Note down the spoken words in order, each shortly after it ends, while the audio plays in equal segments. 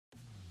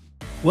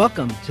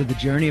Welcome to the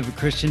Journey of a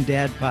Christian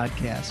Dad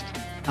podcast.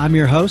 I'm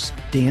your host,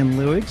 Dan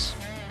Lewigs.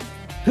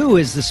 Who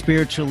is the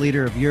spiritual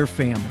leader of your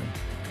family?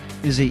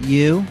 Is it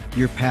you,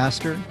 your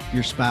pastor,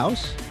 your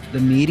spouse, the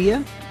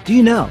media? Do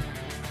you know?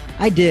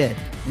 I did,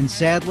 and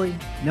sadly,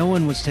 no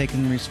one was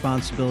taking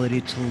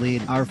responsibility to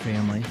lead our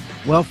family.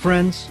 Well,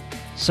 friends,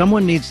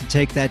 someone needs to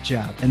take that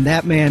job, and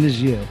that man is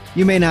you.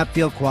 You may not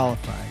feel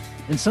qualified,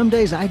 and some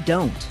days I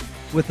don't.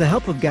 With the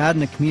help of God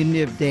and a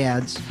community of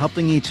dads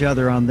helping each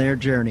other on their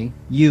journey,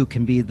 you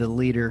can be the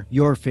leader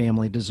your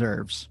family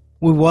deserves.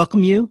 We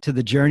welcome you to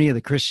the Journey of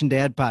the Christian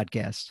Dad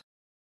podcast.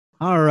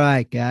 All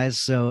right, guys.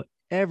 So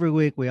every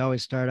week we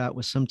always start out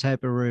with some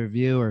type of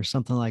review or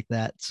something like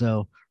that.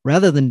 So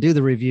rather than do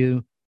the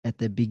review at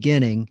the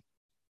beginning,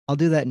 I'll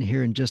do that in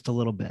here in just a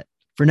little bit.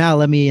 For now,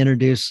 let me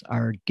introduce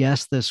our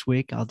guest this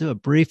week. I'll do a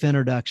brief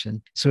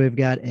introduction. So we've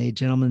got a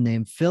gentleman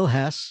named Phil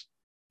Hess.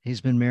 He's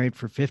been married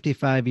for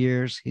 55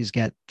 years. He's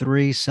got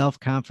 3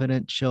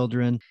 self-confident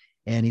children,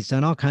 and he's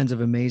done all kinds of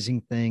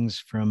amazing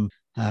things from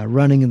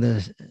running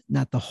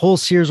not the whole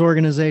Sears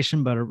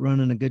organization, but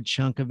running a good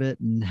chunk of it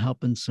and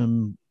helping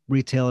some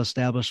retail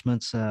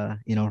establishments,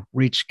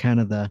 reach kind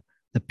of the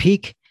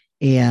peak.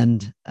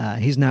 And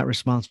he's not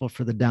responsible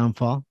for the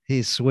downfall.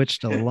 He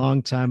switched a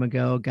long time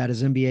ago, got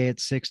his MBA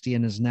at 60,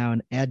 and is now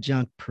an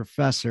adjunct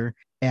professor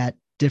at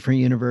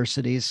different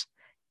universities.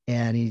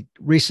 And he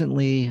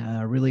recently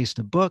released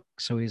a book,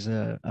 so he's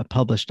a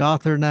published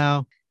author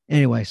now.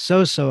 Anyway,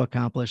 so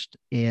accomplished.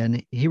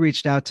 And he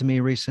reached out to me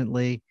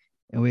recently,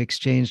 and we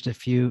exchanged a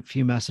few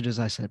messages.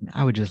 I said,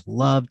 I would just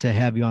love to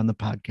have you on the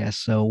podcast.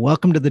 So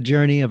welcome to the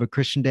Journey of a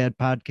Christian Dad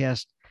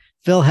podcast.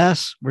 Phil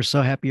Hess, we're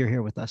so happy you're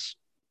here with us.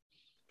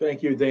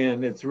 Thank you,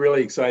 Dan. It's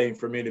really exciting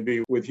for me to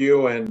be with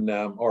you and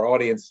our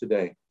audience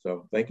today.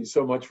 So thank you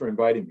so much for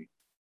inviting me.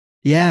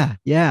 Yeah,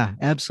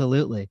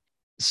 absolutely.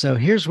 So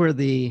here's where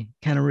the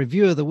kind of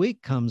review of the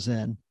week comes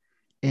in.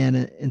 And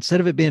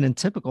instead of it being in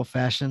typical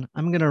fashion,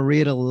 I'm going to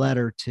read a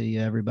letter to you,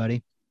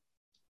 everybody.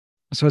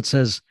 So it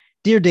says,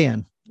 Dear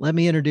Dan, let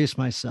me introduce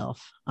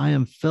myself. I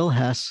am Phil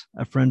Hess,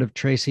 a friend of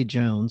Tracy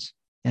Jones,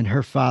 and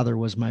her father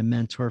was my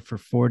mentor for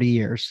 40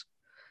 years.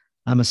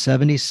 I'm a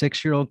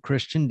 76-year-old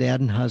Christian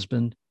dad and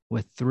husband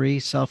with 3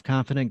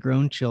 self-confident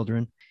grown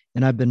children,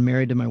 and I've been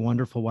married to my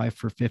wonderful wife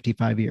for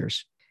 55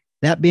 years.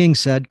 That being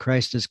said,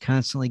 Christ is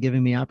constantly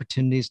giving me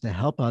opportunities to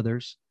help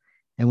others.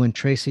 And when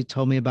Tracy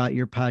told me about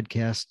your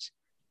podcasts,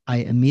 I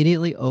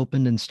immediately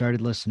opened and started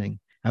listening.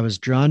 I was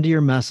drawn to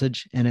your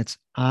message and its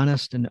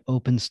honest and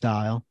open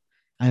style.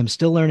 I am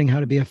still learning how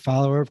to be a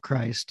follower of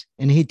Christ,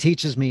 and he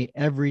teaches me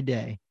every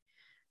day.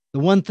 The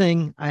one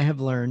thing I have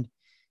learned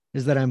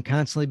is that I'm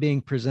constantly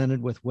being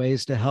presented with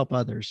ways to help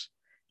others.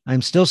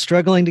 I'm still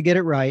struggling to get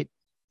it right,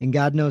 and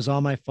God knows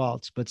all my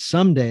faults, but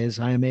some days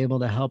I am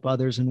able to help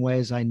others in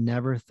ways I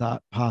never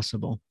thought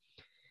possible.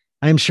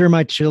 I am sure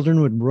my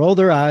children would roll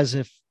their eyes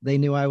if they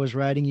knew I was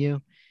writing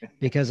you,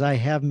 because I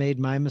have made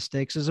my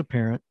mistakes as a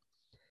parent.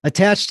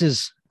 Attached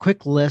is a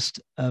quick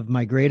list of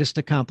my greatest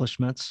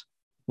accomplishments,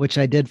 which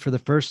I did for the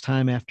first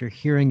time after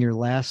hearing your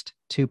last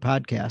 2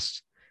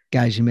 podcasts.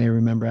 Guys, you may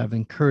remember I've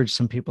encouraged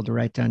some people to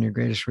write down your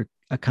greatest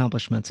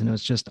accomplishments, and it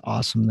was just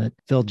awesome that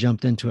Phil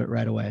jumped into it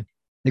right away.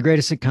 The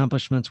greatest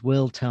accomplishments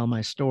will tell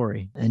my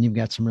story, and you've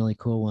got some really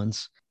cool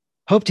ones.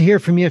 Hope to hear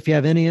from you if you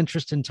have any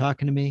interest in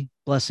talking to me.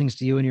 Blessings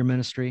to you and your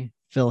ministry.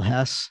 Phil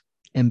Hess,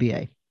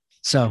 MBA.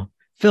 So,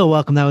 Phil,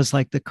 welcome. That was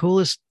like the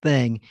coolest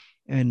thing.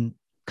 And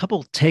a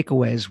couple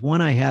takeaways. One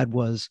I had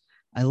was,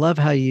 I love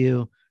how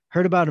you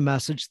heard about a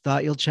message,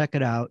 thought you'll check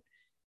it out,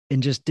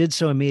 and just did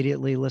so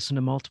immediately, listened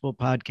to multiple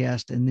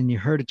podcasts, and then you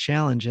heard a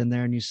challenge in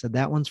there, and you said,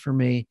 that one's for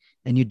me,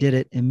 and you did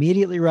it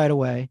immediately right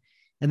away.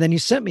 And then you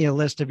sent me a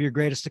list of your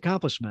greatest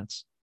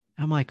accomplishments.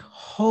 I'm like,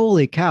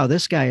 holy cow,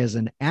 this guy is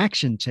an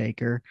action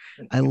taker.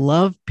 I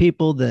love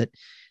people that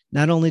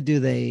not only do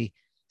they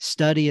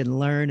study and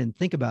learn and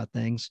think about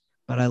things,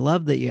 but I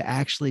love that you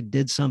actually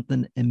did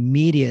something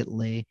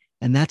immediately.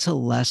 And that's a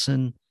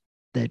lesson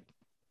that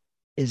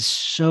is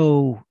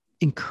so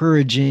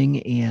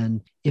encouraging.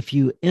 And if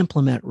you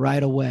implement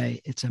right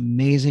away, it's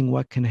amazing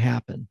what can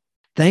happen.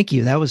 Thank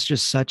you. That was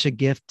just such a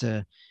gift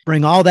to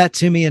bring all that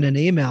to me in an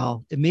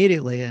email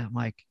immediately. I'm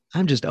like,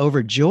 I'm just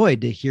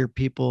overjoyed to hear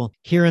people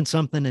hearing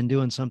something and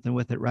doing something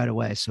with it right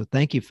away. So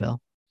thank you,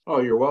 Phil. Oh,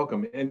 you're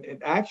welcome.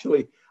 And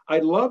actually, I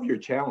love your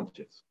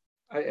challenges.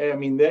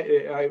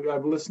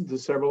 I've listened to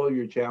several of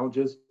your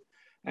challenges,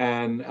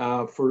 and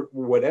for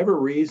whatever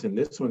reason,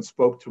 this one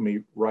spoke to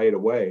me right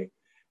away.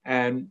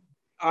 And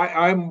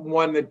I'm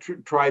one that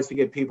tries to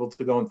get people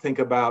to go and think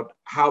about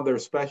how they're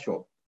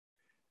special.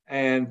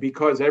 And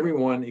because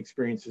everyone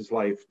experiences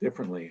life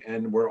differently,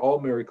 and we're all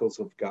miracles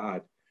of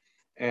God.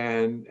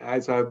 And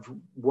as I've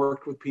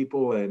worked with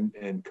people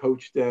and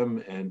coached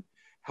them and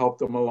helped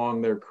them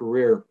along their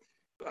career,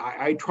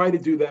 I try to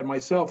do that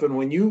myself. And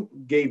when you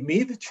gave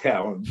me the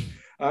challenge,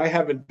 I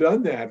haven't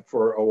done that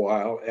for a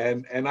while.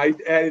 And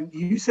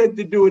you said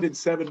to do it in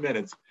 7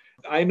 minutes.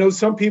 I know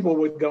some people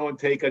would go and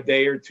take a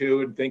day or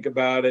two and think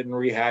about it and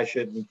rehash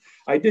it. And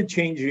I did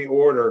change the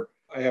order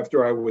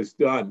after I was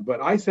done.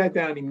 But I sat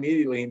down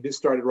immediately and just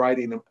started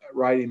writing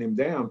them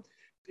down.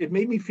 It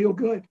made me feel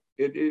good.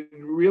 It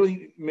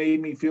really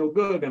made me feel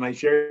good. And I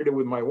shared it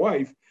with my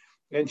wife.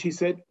 And she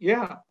said,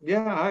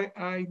 I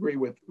agree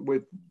with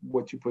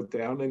what you put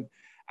down. And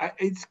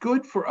it's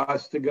good for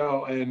us to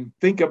go and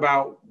think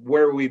about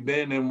where we've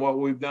been and what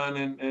we've done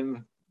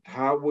and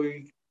how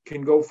we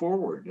can go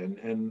forward.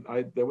 And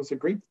that was a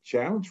great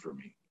challenge for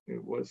me.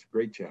 It was a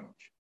great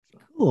challenge. So.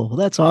 Cool. Well,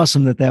 that's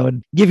awesome that that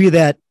would give you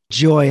that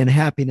joy and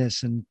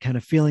happiness and kind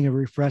of feeling of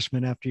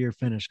refreshment after you're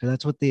finished, because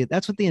that's what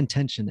the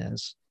intention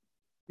is.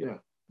 Yeah,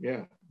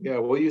 yeah.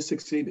 Well, you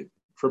succeeded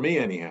for me,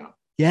 anyhow.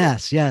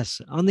 Yes, yes.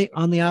 On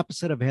the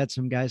opposite, I've had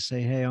some guys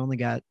say, "Hey, I only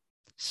got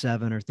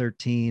 7 or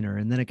 13," or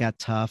and then it got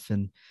tough.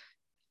 And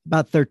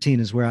about 13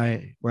 is where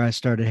I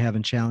started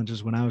having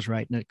challenges when I was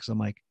writing it, because I'm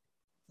like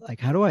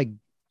how do I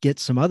get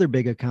some other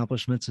big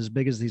accomplishments as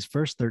big as these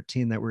first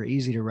 13 that were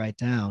easy to write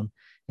down?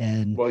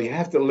 And well, you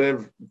have to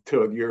live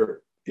till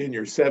you're in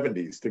your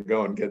 70s to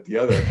go and get the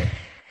other.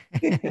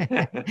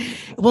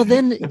 well,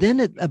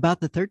 then about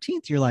the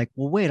 13th, you're like,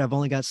 well, wait, I've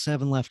only got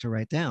 7 left to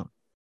write down.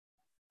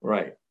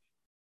 Right.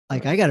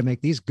 Like, right. I got to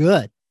make these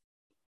good.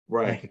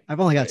 Right. Like, I've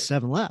only got right.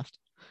 7 left.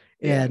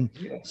 Yeah. And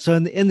Yeah. so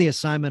in the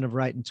assignment of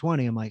writing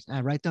 20, I'm like,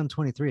 write down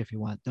 23 if you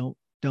want. Don't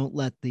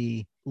let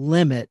the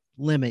limit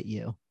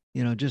you.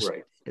 Just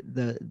Right.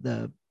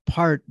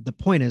 the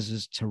point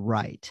is to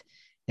write.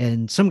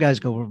 And some guys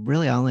go, well,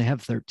 really, I only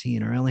have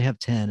 13 or I only have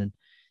 10. And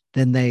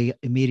then they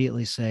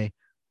immediately say,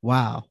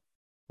 wow,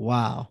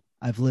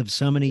 I've lived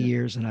so many Yeah.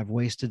 years and I've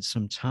wasted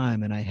some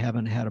time and I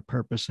haven't had a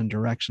purpose and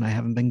direction. I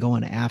haven't been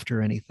going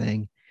after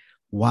anything.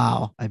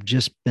 Wow, I've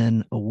just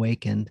been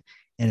awakened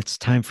and it's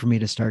time for me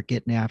to start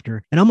getting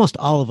after. And almost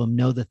all of them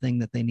know the thing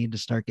that they need to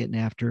start getting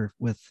after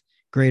with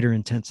greater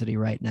intensity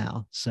right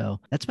now. So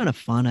that's been a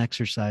fun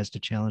exercise to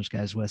challenge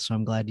guys with. So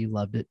I'm glad you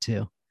loved it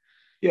too.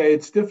 Yeah.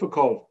 It's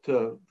difficult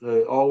to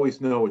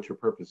always know what your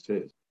purpose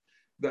is.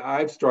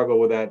 I've struggled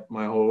with that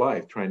my whole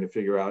life, trying to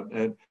figure out.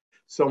 And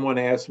someone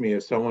asked me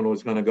if someone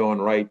was going to go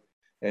and write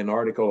an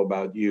article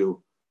about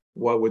you,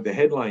 what would the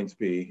headlines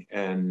be?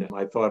 And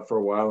I thought for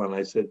a while, and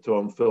I said to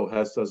him, Phil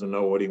Hess doesn't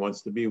know what he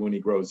wants to be when he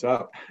grows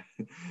up,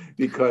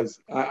 because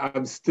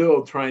I'm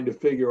still trying to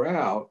figure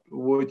out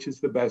which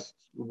is the best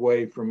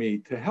way for me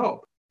to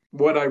help.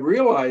 What I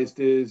realized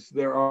is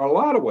there are a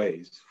lot of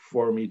ways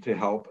for me to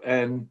help.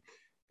 And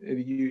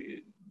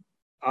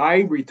I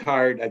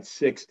retired at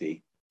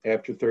 60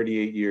 after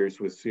 38 years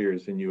with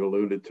Sears, and you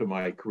alluded to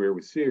my career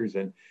with Sears,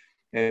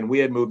 and we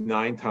had moved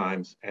 9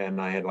 times, and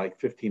I had like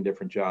 15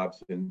 different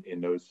jobs in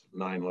those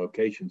 9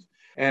 locations,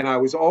 and I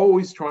was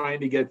always trying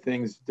to get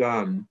things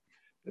done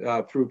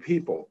through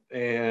people,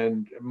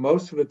 and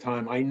most of the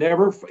time,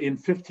 in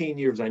 15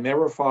 years, I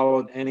never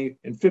followed any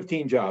in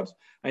 15 jobs,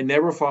 I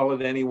never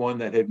followed anyone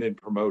that had been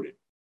promoted.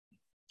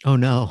 Oh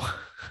no.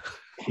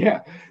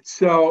 Yeah.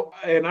 So,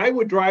 and I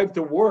would drive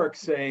to work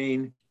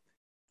saying,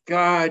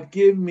 God,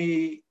 give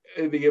me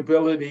the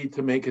ability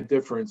to make a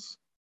difference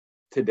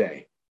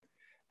today.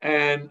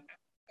 And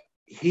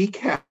he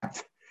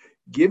kept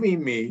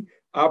giving me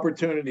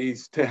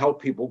opportunities to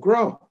help people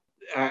grow.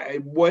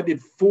 What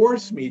it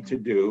forced me to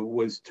do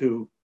was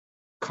to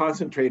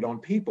concentrate on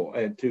people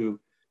and to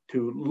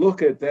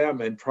look at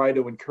them and try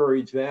to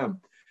encourage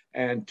them.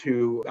 And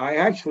I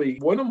actually,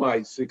 one of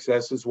my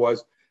successes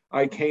was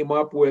I came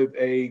up with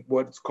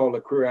what's called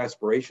a career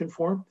aspiration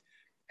form.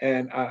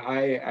 And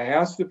I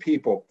asked the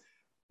people,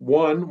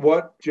 one,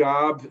 what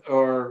job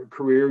or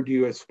career do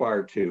you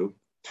aspire to?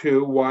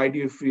 Two, why do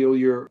you feel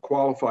you're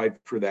qualified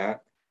for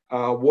that?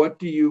 What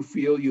do you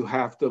feel you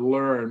have to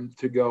learn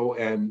to go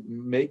and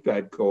make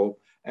that goal?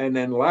 And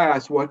then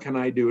last, what can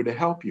I do to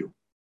help you?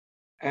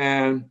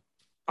 And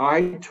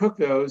I took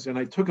those and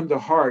I took them to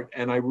heart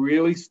and I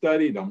really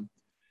studied them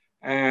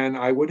and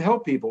I would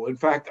help people. In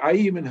fact, I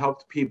even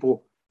helped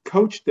people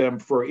coach them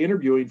for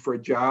interviewing for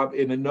a job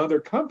in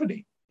another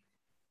company.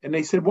 And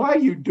they said, why are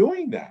you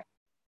doing that?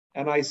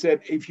 And I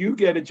said, if you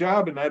get a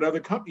job in that other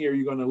company, are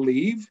you going to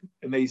leave?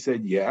 And they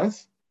said,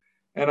 yes.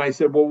 And I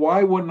said, well,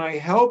 why wouldn't I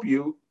help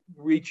you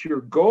reach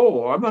your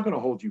goal? I'm not going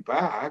to hold you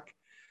back.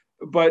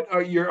 But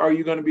are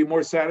you going to be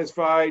more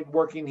satisfied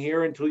working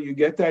here until you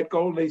get that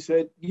goal? And they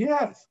said,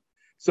 yes.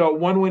 So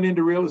one went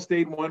into real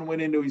estate, one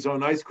went into his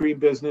own ice cream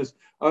business.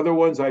 Other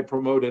ones I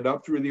promoted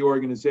up through the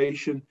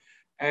organization.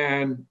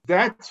 And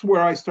that's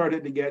where I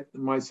started to get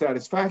my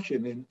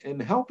satisfaction in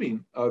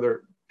helping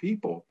other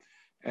people.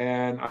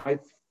 And I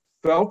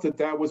felt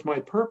that was my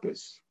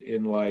purpose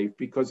in life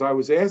because I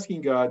was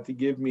asking God to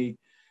give me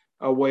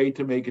a way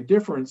to make a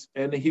difference.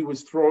 And he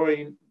was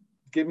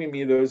giving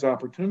me those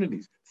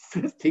opportunities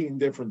 15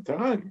 different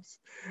times.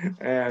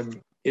 And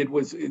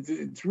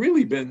it's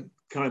really been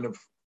kind of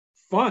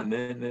fun.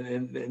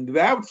 And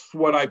that's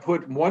what I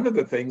put, one of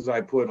the things I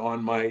put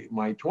on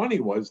my 20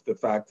 was the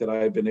fact that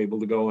I've been able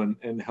to go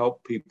and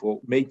help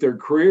people make their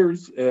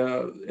careers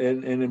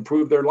and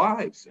improve their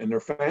lives and their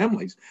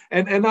families.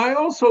 And I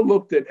also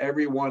looked at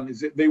everyone,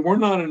 they were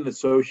not an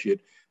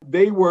associate,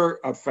 they were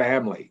a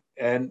family.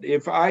 And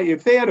if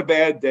they had a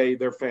bad day,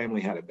 their family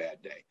had a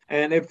bad day.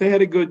 And if they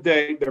had a good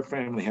day, their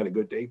family had a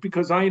good day.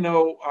 Because I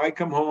know I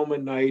come home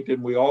at night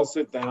and we all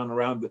sit down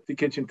around the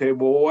kitchen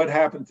table. Well, what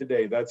happened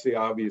today? That's the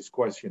obvious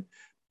question.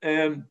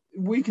 And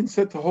we can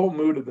set the whole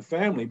mood of the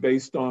family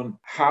based on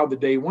how the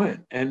day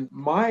went. And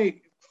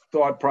my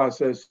thought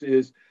process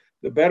is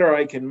the better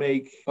I can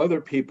make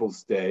other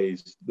people's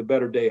days, the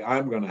better day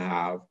I'm going to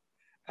have,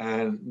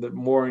 and the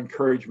more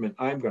encouragement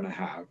I'm going to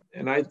have.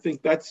 And I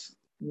think that's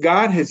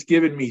God has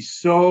given me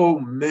so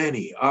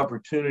many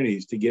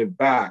opportunities to give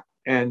back.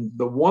 And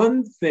the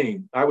one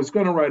thing, I was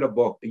going to write a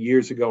book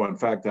years ago. In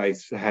fact, I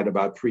had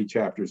about 3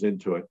 chapters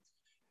into it.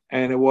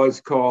 And it was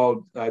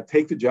called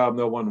Take the Job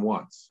No One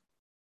Wants.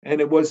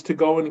 And it was to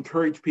go and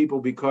encourage people,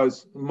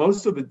 because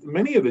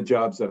many of the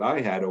jobs that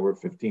I had over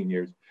 15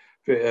 years,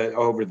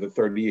 over the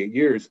 38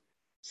 years,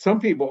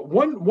 some people,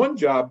 one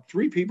job,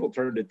 3 people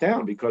turned it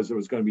down because it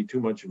was going to be too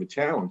much of a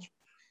challenge.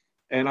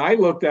 And I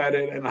looked at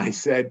it and I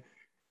said,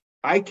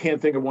 I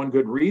can't think of one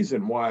good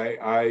reason why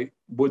I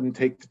wouldn't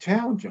take the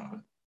challenge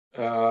on.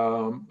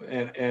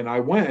 And I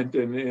went,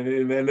 and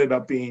it ended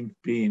up being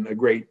a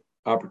great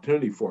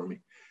opportunity for me.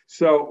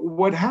 So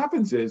what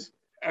happens is,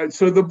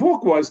 so the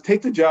book was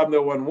Take the Job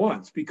No One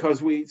Wants,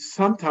 because we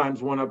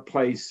sometimes want to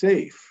play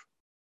safe.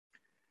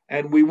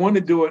 And we want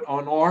to do it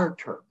on our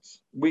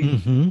terms.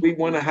 We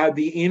want to have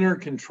the inner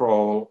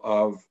control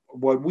of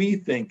what we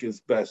think is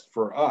best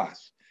for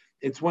us.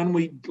 It's when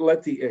we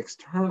let the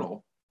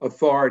external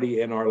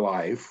authority in our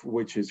life,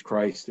 which is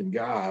Christ and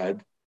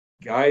God,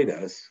 guide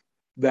us,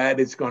 that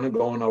it's going to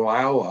go and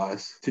allow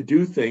us to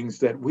do things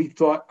that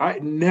I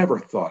never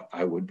thought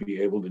I would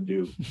be able to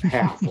do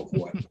half of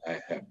what I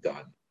have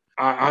done.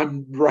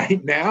 I'm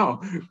right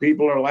now,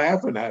 people are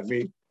laughing at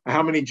me.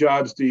 How many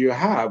jobs do you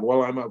have?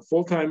 Well, I'm a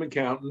full-time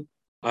accountant.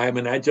 I'm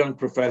an adjunct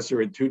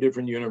professor at 2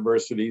 different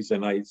universities,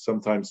 and I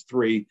sometimes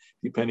 3,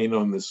 depending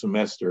on the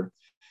semester.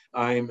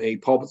 I'm a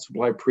pulpit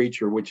supply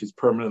preacher, which is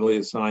permanently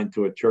assigned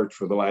to a church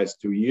for the last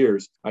 2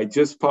 years. I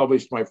just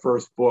published my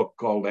first book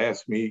called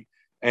Ask Me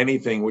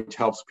Anything, which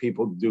helps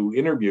people do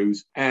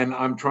interviews. And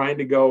I'm trying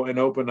to go and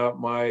open up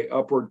my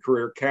upward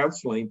career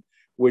counseling,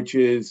 which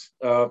is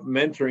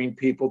mentoring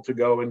people to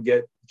go and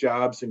get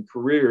jobs and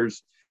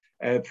careers,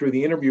 and through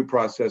the interview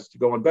process to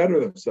go and better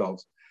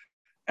themselves.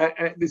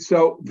 And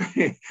so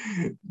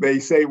they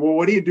say, well,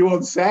 what do you do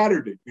on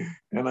Saturday?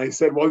 And I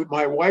said, well,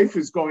 my wife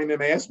is going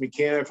to ask me,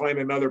 can I find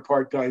another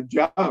part-time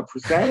job for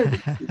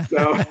Saturday?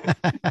 So,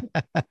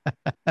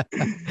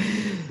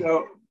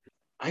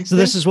 so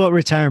this is what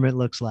retirement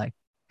looks like.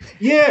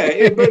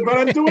 Yeah, but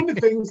I'm doing the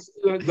things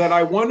that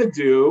I want to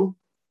do,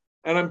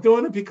 and I'm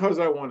doing it because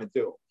I want to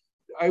do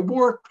it. I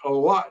work a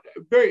lot,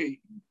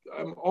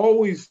 I'm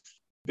always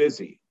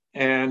busy.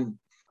 And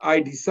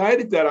I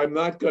decided that I'm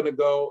not going to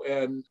go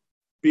and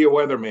be a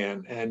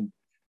weatherman. And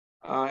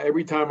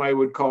every time I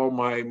would call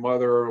my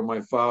mother or my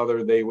father,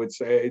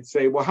 I'd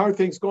say, well, how are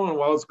things going?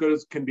 Well, as good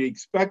as can be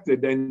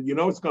expected. And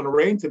it's going to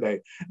rain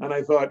today. And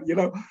I thought,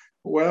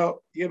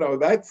 well,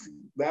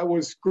 that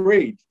was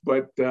great,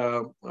 but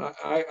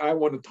I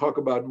want to talk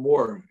about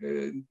more.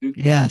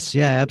 Yes,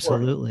 yeah,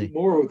 absolutely.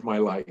 More with my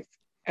life.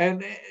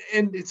 And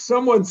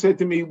someone said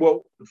to me,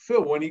 well,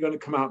 Phil, when are you going to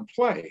come out and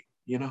play?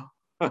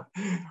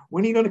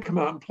 When are you going to come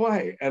out and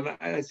play? And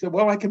I said,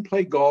 well, I can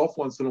play golf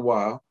once in a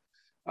while.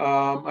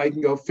 I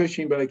can go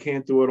fishing, but I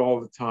can't do it all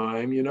the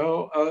time.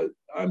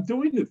 I'm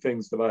doing the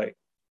things that I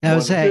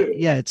want to do.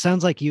 Yeah, it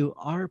sounds like you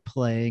are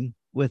playing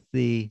with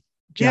the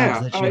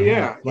jobs that you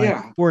have.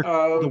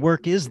 The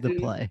work is the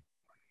play.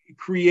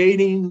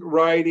 Creating,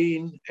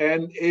 writing,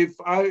 and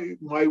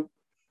my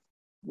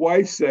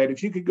wife said,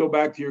 if you could go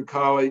back to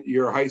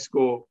your high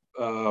school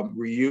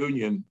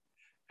reunion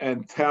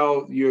and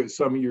tell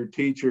some of your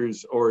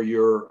teachers or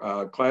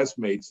your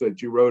classmates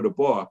that you wrote a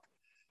book.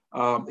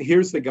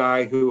 Here's the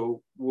guy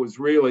who was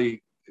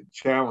really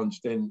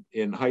challenged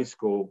in high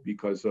school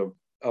because of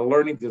a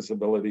learning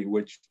disability,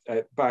 which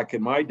back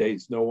in my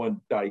days, no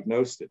one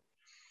diagnosed it.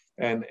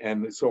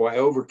 And so I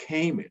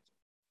overcame it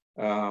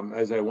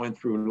as I went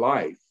through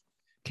life.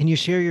 Can you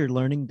share your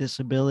learning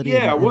disability?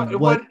 Yeah. And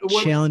what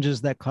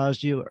challenges that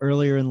caused you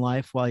earlier in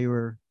life while you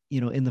were,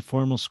 in the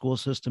formal school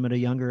system at a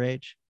younger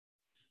age?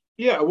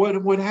 Yeah.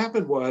 What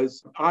happened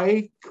was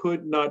I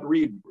could not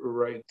read,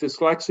 right?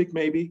 Dyslexic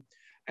maybe.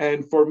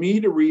 And for me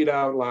to read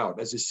out loud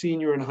as a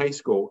senior in high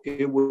school,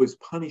 it was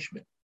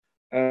punishment.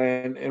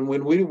 And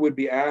when we would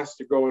be asked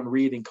to go and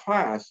read in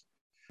class,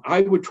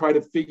 I would try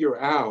to figure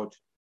out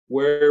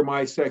where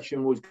my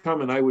section was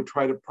coming. I would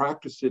try to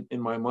practice it in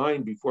my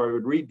mind before I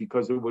would read,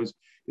 because it was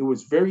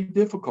very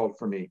difficult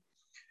for me.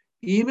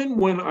 Even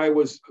when I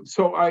was,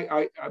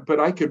 but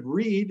I could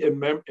read, and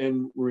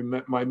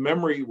my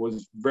memory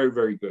was very,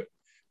 very good.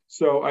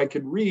 So I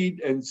could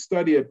read and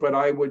study it, but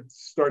I would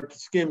start to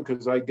skim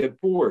because I get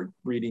bored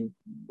reading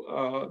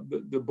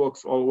the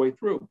books all the way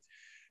through.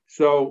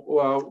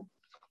 So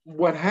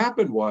what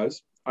happened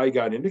was I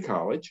got into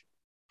college,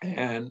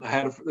 and I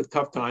had a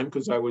tough time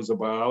because I was a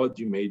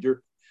biology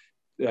major,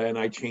 and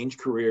I changed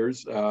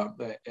careers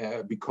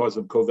because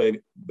of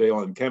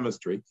covalent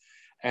chemistry.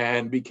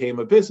 and became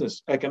a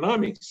business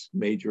economics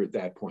major at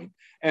that point.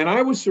 And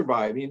I was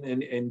surviving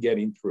and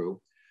getting through,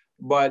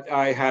 but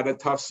I had a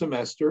tough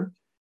semester.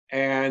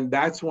 And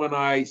that's when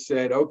I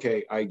said,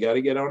 okay, I got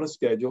to get on a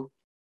schedule.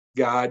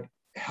 God,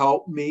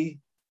 help me.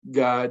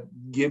 God,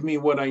 give me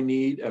what I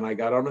need. And I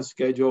got on a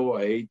schedule.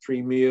 I ate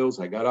 3 meals.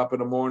 I got up in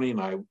the morning.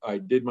 I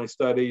did my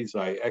studies.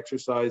 I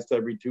exercised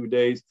every 2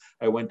 days.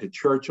 I went to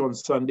church on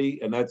Sunday.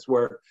 And that's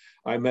where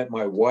I met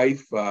my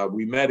wife.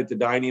 We met at the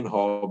dining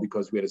hall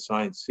because we had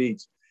assigned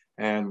seats.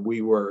 And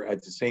we were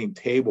at the same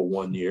table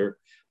one year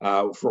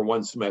for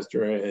one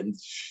semester. And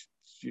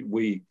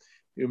we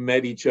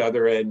met each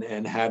other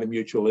and had a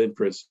mutual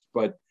interest.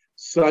 But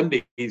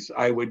Sundays,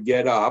 I would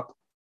get up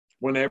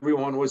when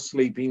everyone was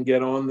sleeping,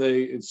 get on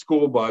the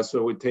school bus. So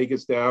it would take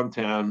us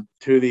downtown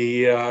to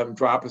the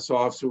drop us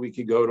off so we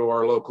could go to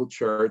our local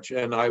church.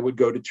 And I would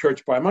go to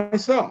church by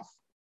myself.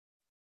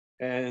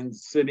 And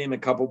sitting a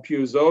couple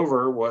pews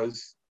over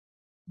was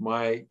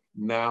my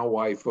now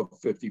wife of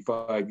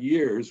 55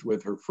 years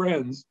with her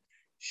friends.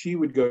 She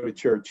would go to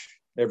church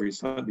every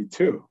Sunday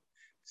too.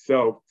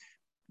 So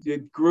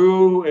it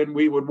grew, and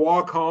we would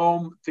walk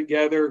home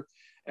together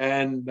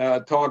and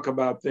talk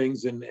about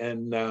things.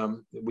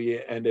 And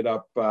we ended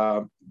up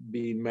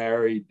being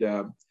married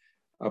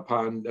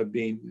upon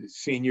being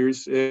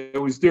seniors.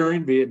 It was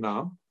during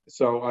Vietnam.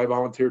 So I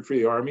volunteered for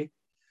the Army,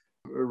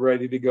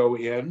 ready to go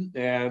in.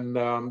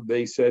 And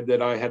they said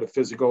that I had a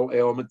physical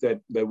ailment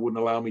that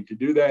wouldn't allow me to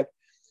do that.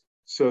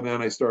 So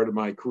then I started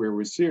my career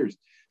with Sears.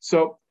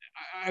 So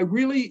I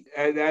really,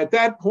 at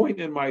that point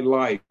in my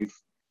life,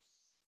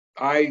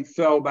 I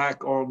fell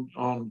back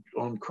on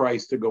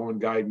Christ to go and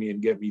guide me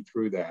and get me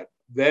through that.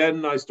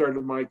 Then I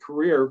started my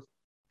career,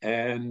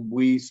 and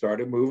we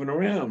started moving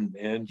around.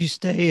 And did you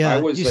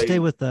stay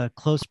with a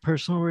close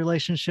personal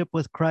relationship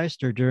with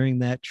Christ, or during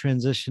that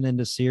transition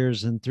into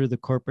Sears and through the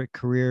corporate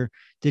career,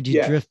 did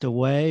you drift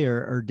away,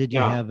 or did you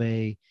have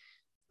a,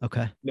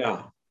 okay.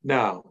 No.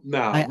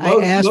 I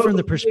asked from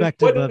the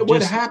perspective of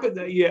what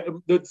happened. Yeah,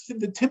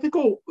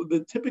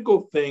 the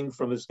typical thing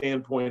from the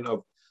standpoint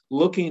of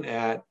looking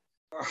at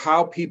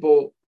how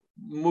people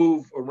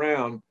move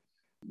around.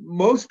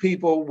 Most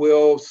people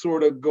will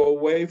sort of go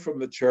away from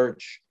the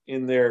church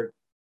in their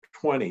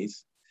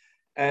 20s.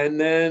 And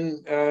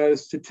then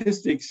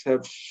statistics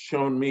have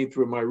shown me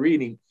through my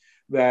reading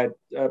that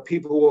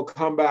people will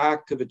come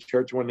back to the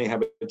church when they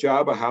have a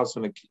job, a house,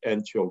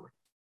 and children.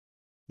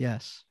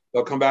 Yes.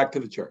 They'll come back to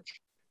the church.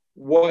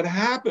 What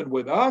happened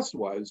with us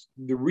was,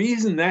 the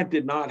reason that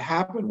did not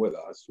happen with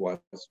us was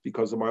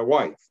because of my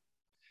wife.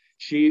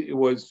 She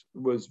was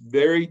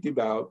very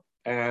devout.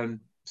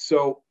 And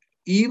so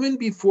even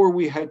before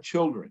we had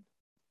children,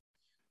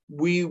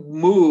 we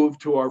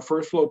moved to our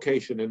first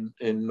location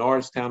in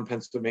Norristown,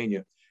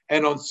 Pennsylvania.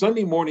 And on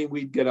Sunday morning,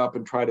 we'd get up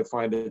and try to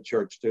find a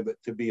church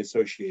to be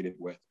associated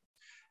with.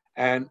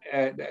 And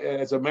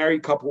as a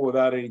married couple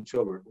without any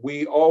children,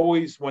 we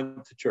always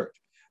went to church.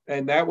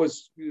 And that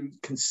was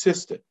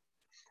consistent.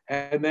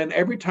 And then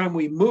every time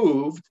we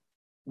moved,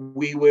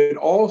 we would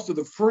also,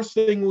 the first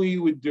thing we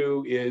would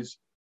do is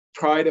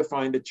try to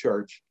find a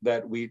church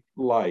that we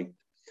liked,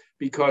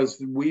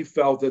 because we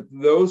felt that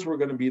those were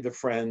going to be the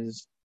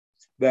friends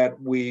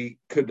that we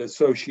could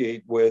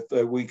associate with,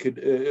 we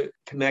could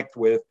connect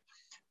with.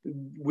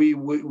 We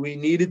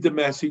needed the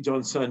message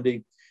on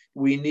Sunday.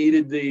 We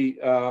needed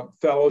the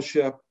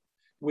fellowship.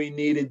 We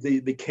needed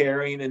the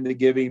caring and the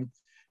giving.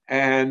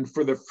 And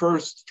for the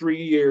first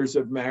 3 years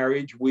of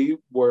marriage, we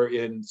were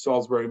in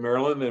Salisbury,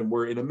 Maryland, and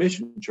we're in a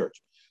mission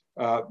church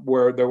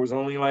where there was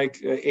only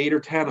like 8 or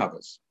 10 of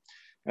us.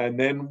 And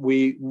then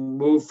we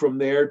moved from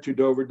there to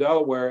Dover,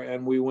 Delaware,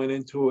 and we went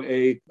into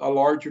a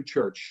larger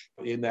church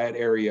in that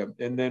area.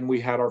 And then we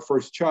had our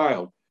first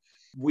child.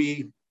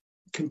 We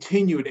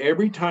continued.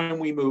 Every time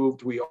we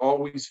moved, we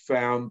always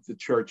found the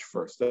church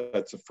first.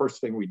 That's the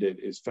first thing we did,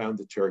 is found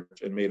the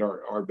church and made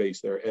our base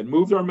there and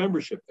moved our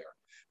membership there.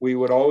 We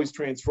would always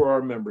transfer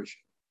our membership.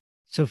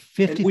 So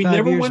 55 years married. We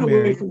never went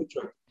away from the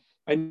church.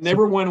 I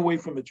never went away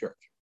from the church.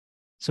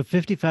 So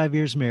 55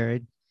 years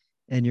married,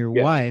 and your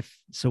wife,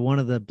 so one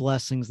of the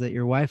blessings that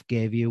your wife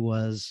gave you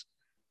was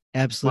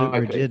absolute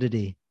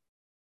rigidity.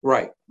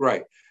 Right.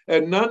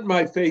 And not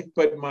my faith,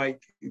 but my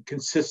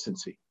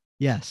consistency.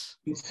 Yes.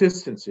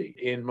 Consistency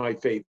in my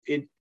faith.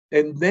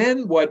 And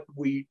then what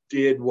we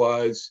did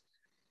was,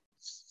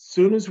 as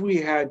soon as we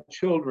had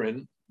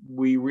children,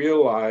 we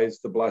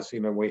realized the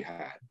blessing that we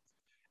had,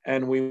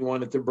 and we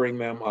wanted to bring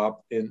them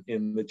up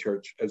in the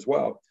church as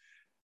well.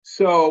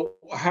 So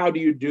how do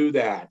you do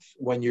that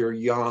when you're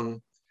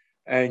young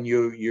and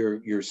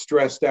you're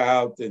stressed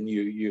out, and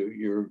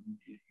you're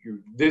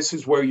this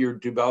is where you're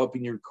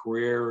developing your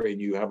career,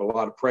 and you have a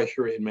lot of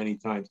pressure in many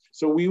times.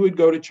 So we would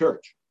go to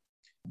church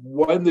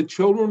when the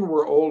children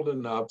were old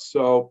enough.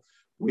 So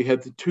we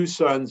had the 2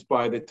 sons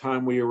by the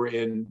time we were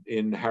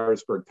in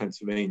Harrisburg,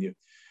 Pennsylvania.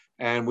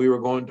 And we were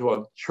going to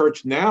a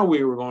church. Now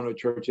we were going to a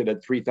church that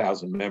had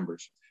 3,000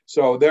 members.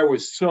 So there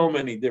was so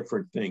many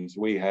different things.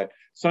 We had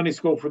Sunday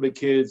school for the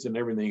kids and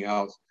everything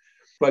else.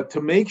 But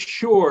to make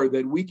sure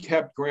that we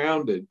kept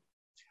grounded,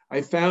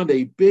 I found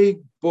a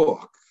big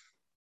book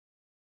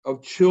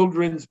of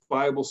children's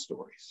Bible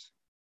stories.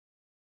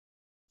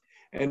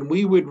 And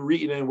we would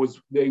read, and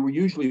they were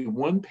usually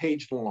 1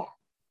 page long.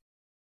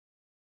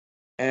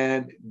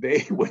 And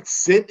they would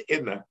sit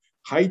in the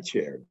high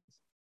chairs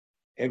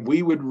and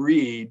we would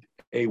read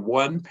a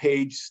 1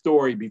 page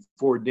story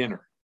before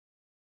dinner.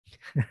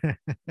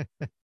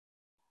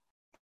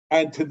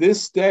 And to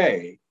this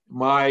day,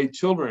 my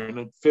children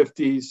in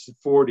 50s,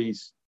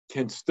 40s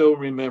can still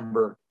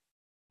remember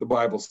the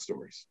Bible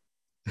stories.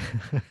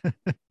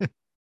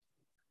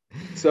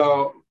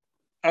 So,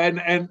 and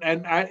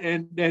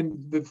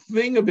the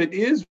thing of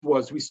it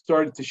was we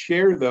started to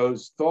share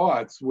those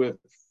thoughts with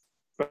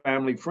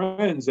family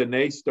friends, and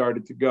they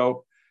started to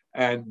go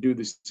and do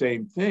the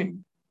same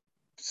thing.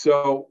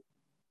 So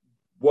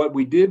what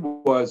we did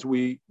was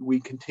we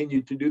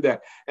continued to do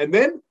that. And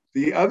then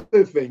the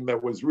other thing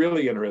that was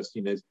really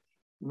interesting is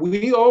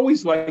we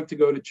always like to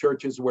go to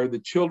churches where the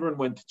children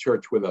went to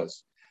church with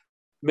us.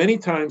 Many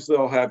times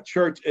they'll have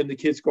church and the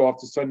kids go off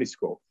to Sunday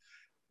school.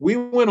 We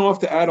went off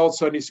to adult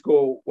Sunday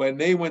school when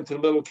they went to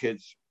little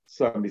kids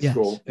Sunday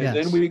school. And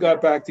then we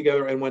got back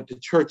together and went to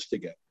church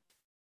together.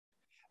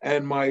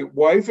 And my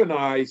wife and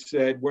I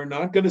said, we're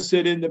not going to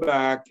sit in the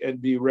back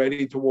and be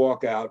ready to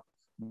walk out.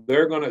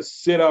 They're going to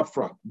sit up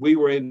front. We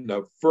were in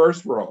the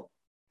first row,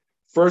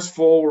 first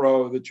full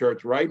row of the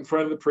church, right in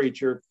front of the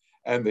preacher,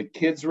 and the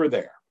kids were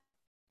there.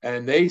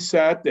 And they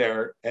sat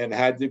there and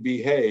had to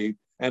behave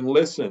and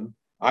listen.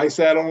 I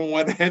sat on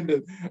one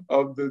end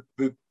of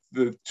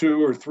the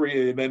 2 or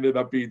 3, it ended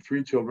up being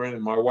 3 children,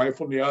 and my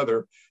wife on the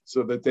other,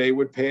 so that they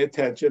would pay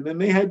attention.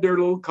 And they had their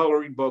little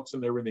coloring books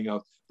and everything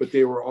else, but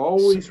they were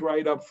always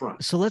right up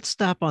front. So let's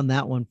stop on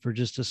that one for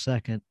just a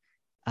second.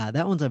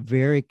 That one's a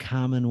very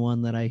common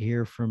one that I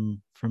hear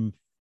from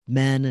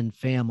men and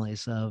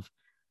families of,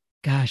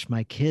 gosh,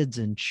 my kids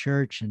in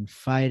church and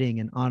fighting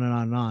and on and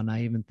on and on.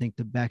 I even think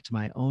back to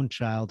my own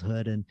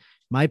childhood, and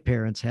my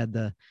parents had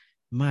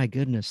my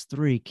goodness,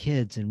 3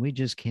 kids, and we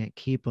just can't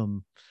keep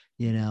them,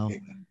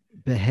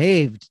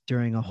 behaved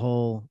during a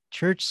whole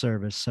church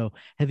service. So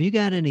have you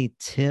got any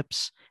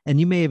tips? And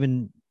you may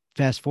even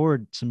fast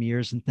forward some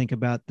years and think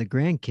about the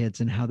grandkids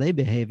and how they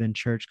behave in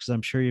church, because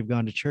I'm sure you've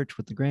gone to church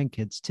with the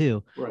grandkids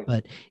too. Right.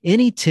 But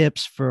any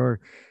tips for,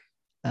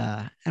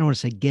 I don't want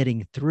to say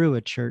getting through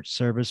a church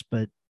service,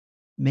 but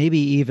maybe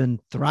even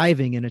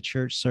thriving in a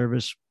church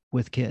service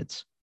with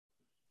kids?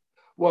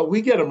 Well,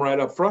 we get them right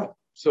up front.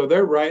 So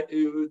they're right.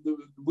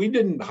 We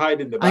didn't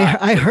hide in the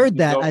back. I heard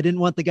that. I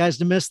didn't want the guys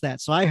to miss that.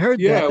 So I heard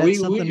that. That's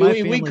something my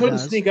family we couldn't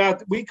does. sneak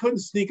out. We couldn't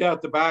sneak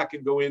out the back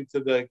and go into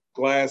the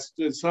glass.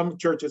 Some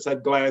churches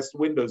had glass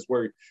windows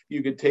where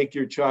you could take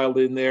your child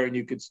in there and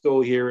you could still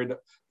hear it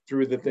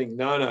through the thing.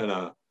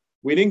 No.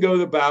 We didn't go to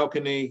the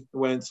balcony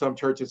when some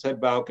churches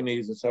had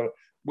balconies, and so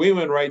we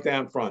went right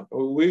down front.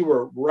 We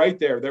were right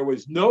there. There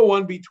was no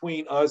one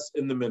between us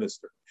and the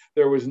minister.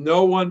 There was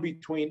no one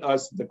between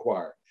us and the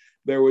choir.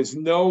 There was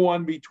no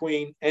one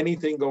between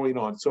anything going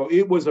on. So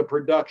it was a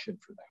production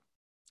for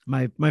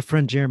them. My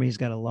friend Jeremy, he's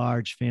got a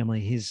large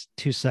family. He's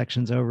 2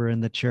 sections over in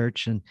the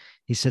church, and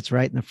he sits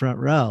right in the front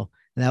row.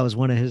 And that was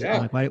one of his.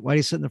 I'm like, why do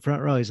you sit in the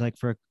front row? He's like,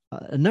 for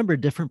a number of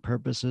different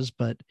purposes,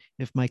 but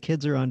if my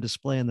kids are on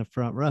display in the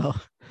front row,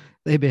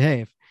 they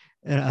behave.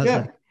 And I was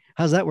like,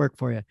 how's that work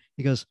for you?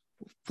 He goes,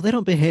 well, they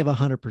don't behave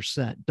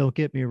 100%. Don't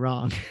get me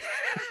wrong.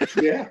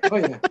 Yeah. Oh,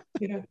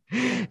 yeah.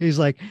 He's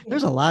like,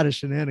 there's a lot of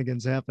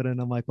shenanigans happening.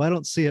 I'm like, well, I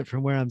don't see it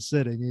from where I'm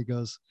sitting. He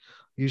goes,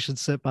 you should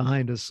sit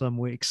behind us some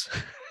weeks.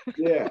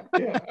 Yeah.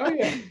 Oh,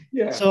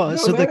 yeah. So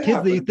the kids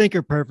happens. That you think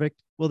are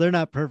perfect, well, they're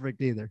not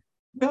perfect either.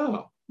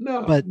 No.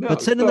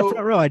 But sitting in the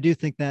front row, I do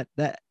think that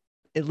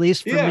at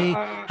least for me,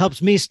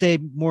 helps me stay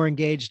more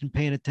engaged and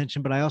paying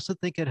attention. But I also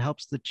think it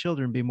helps the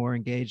children be more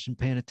engaged and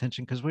paying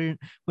attention, because when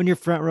you're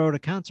front row at a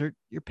concert,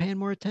 you're paying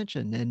more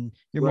attention and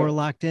you're more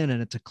locked in,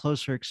 and it's a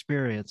closer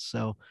experience.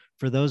 So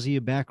for those of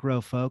you back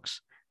row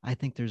folks, I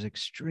think there's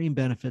extreme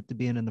benefit to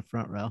being in the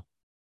front row.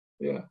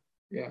 Yeah.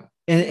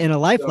 And a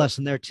life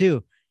lesson there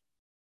too.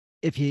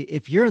 If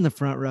you're in the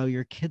front row,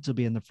 your kids will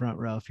be in the front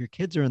row. If your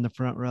kids are in the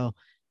front row,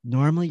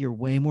 normally you're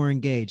way more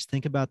engaged.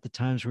 Think about the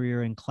times where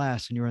you're in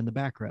class and you're in the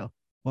back row.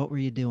 What were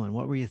you doing?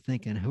 What were you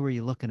thinking? Who were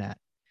you looking at?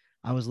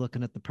 I was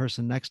looking at the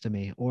person next to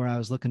me, or I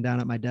was looking down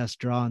at my desk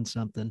drawing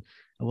something.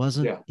 I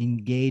wasn't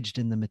engaged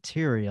in the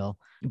material.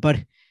 But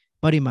a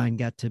buddy of mine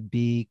got to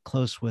be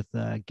close with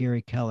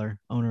Gary Keller,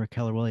 owner of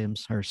Keller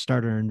Williams, or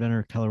starter inventor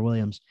of Keller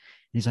Williams.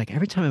 And he's like,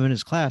 every time I'm in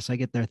his class, I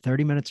get there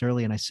 30 minutes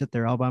early and I sit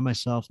there all by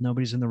myself.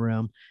 Nobody's in the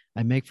room.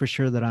 I make for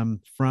sure that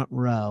I'm front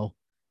row,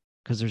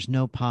 because there's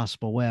no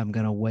possible way I'm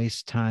going to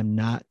waste time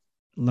not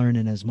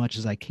learning as much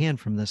as I can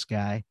from this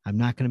guy. I'm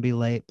not going to be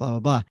late, blah, blah,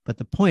 blah. But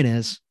the point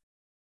is,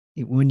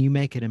 when you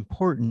make it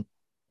important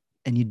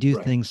and you do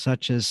things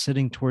such as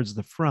sitting towards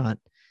the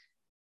front,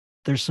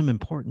 there's some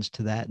importance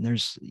to that.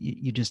 And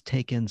you just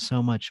take in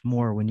so much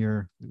more when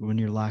you're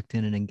locked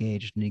in and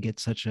engaged, and you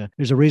get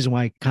there's a reason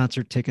why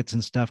concert tickets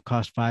and stuff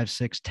cost 5,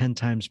 6, 10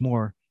 times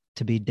more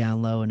to be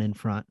down low and in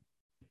front.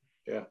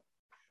 Yeah.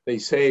 they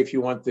say if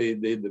you want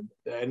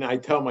and I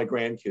tell my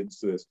grandkids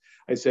this,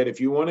 I said, if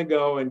you want to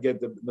go and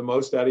get the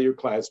most out of your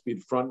class, be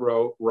the front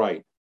row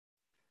right,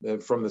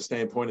 from the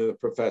standpoint of the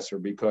professor,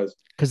 because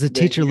the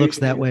teacher looks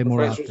that way the more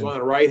professor's often. on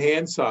the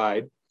right-hand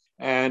side,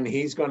 and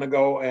he's going to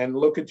go and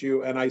look at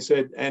you. And I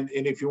said, and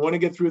if you want to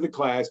get through the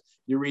class,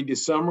 you read the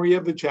summary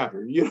of the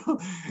chapter.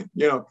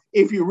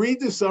 If you read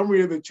the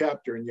summary of the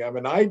chapter and you have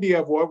an idea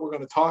of what we're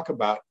going to talk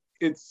about,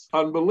 it's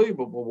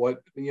unbelievable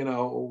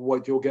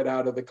what you'll get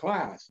out of the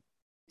class.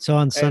 So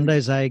on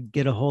Sundays, I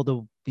get a hold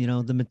of,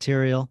 the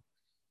material,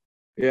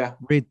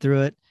 read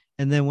through it.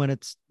 And then when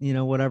it's,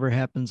 whatever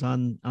happens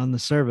on the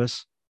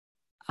service,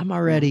 I'm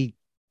already,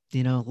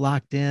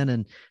 locked in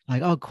and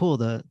like, oh, cool.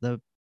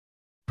 The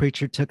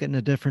preacher took it in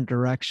a different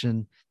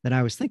direction than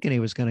I was thinking he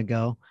was going to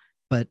go.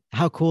 But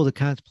how cool to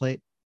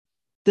contemplate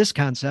this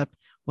concept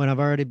when I've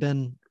already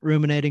been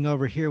ruminating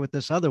over here with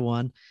this other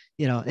one,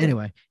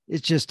 anyway,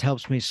 it just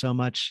helps me so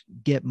much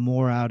get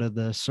more out of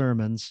the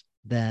sermons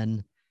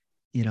than,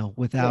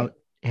 without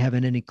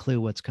having any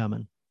clue what's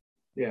coming.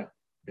 Yeah.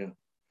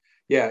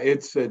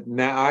 It's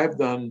now I've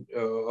done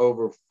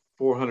over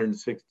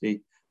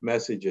 460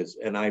 messages,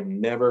 and I've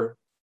never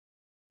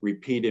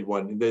repeated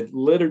one. The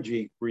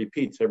liturgy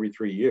repeats every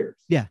 3 years.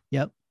 Yeah.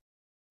 Yep.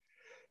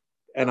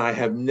 And I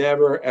have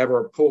never,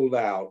 ever pulled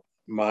out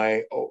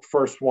my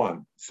first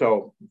one.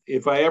 So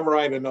if I ever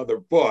write another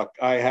book,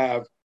 I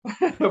have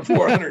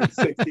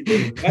 460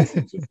 different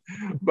messages.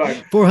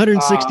 But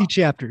 460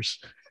 chapters.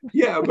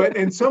 Yeah,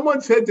 and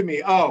someone said to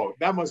me, "Oh,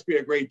 that must be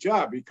a great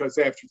job, because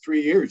after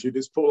 3 years, you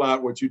just pull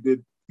out what you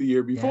did the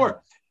year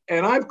before." Yeah.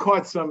 And I've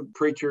caught some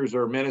preachers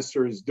or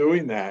ministers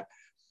doing that,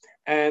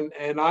 and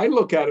I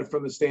look at it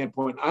from the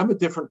standpoint, I'm a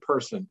different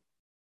person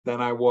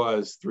than I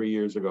was 3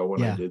 years ago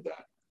when I did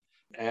that,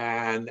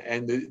 and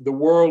the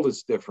world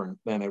is different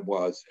than it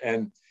was,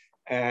 and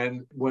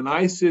when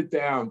I sit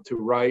down to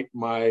write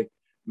my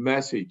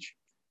message,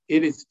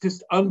 it is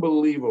just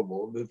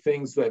unbelievable the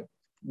things that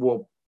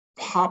will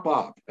pop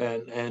up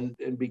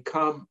and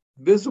become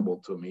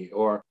visible to me.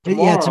 Or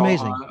tomorrow, it's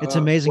amazing. It's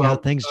amazing how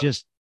things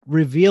just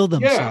reveal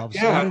themselves.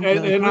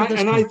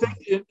 I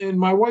think, and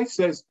my wife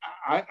says,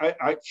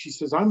 she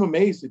says, I'm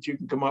amazed that you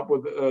can come up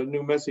with a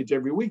new message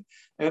every week.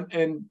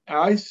 And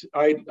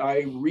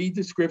I read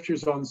the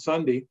scriptures on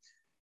Sunday.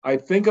 I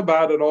think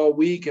about it all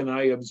week, and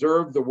I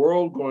observe the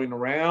world going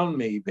around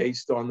me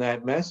based on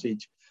that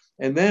message.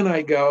 And then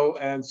I go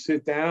and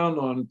sit down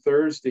on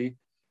Thursday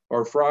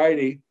or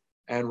Friday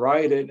and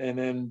write it, and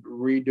then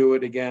redo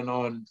it again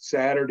on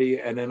Saturday.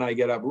 And then I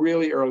get up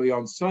really early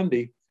on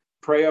Sunday,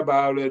 pray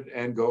about it,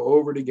 and go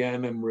over it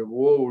again, and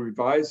we'll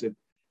revise it,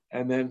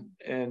 and then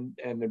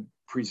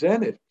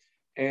present it.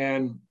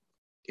 And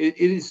it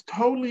is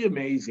totally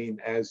amazing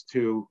as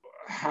to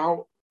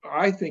how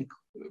I think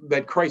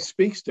that Christ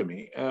speaks to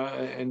me,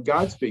 and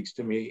God speaks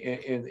to me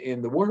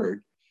in the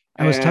Word.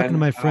 I was talking to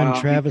my friend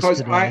Travis because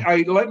today.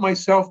 I let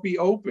myself be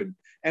open.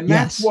 And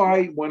that's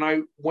why when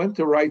I went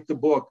to write the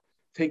book,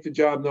 Take the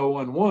Job No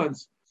One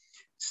Wants,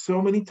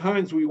 so many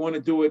times we want to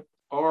do it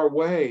our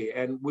way,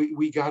 and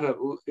we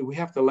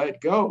have to let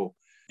go.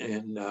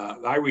 And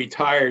I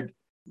retired.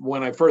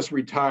 When I first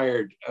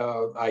retired,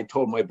 I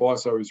told my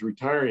boss I was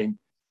retiring,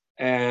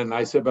 and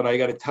I said, but I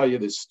got to tell you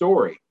this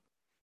story.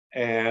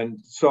 And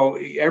so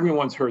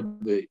everyone's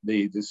heard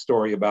the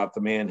story about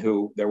the man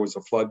who, there was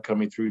a flood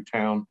coming through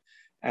town,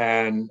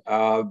 and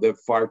the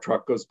fire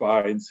truck goes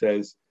by and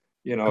says,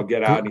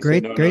 get out. And he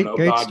said, no,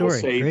 God story. will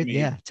save me.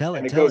 Yeah, tell it.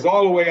 And it goes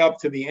all the way up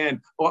to the end.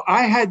 Well,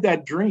 I had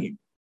that dream.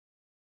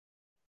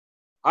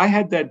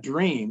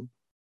 The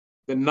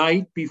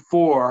night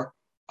before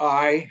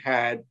I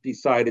had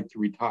decided to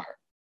retire.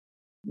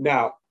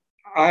 Now,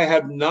 I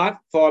have not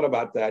thought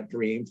about that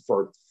dream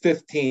for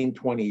 15,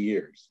 20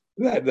 years.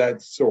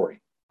 That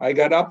story. I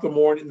got up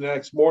the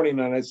next morning,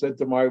 and I said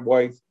to my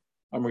wife,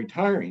 I'm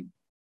retiring.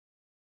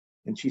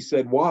 And she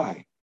said,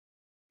 why?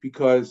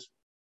 Because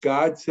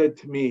God said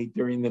to me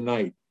during the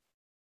night,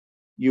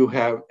 you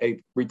have a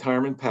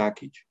retirement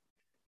package,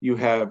 you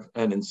have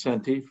an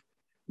incentive,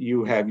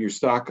 you have your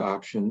stock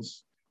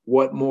options.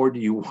 What more do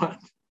you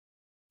want?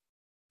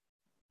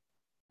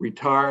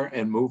 Retire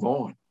and move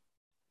on.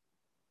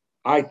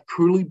 I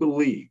truly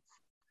believe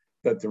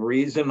that the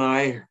reason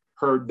I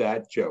heard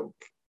that joke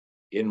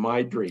in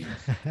my dreams,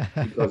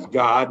 because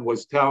God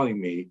was telling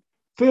me,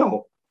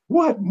 Phil,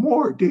 what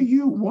more do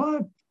you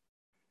want?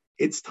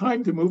 It's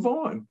time to move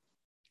on.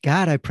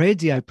 God, I prayed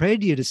to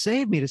you to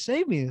save me.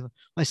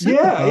 I sent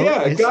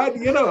God,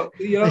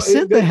 I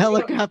sent the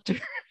helicopter.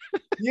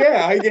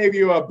 I gave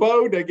you a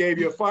boat. I gave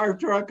you a fire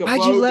truck.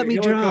 Why'd you let me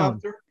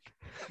drown?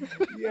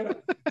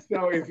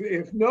 So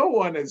if no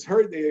one has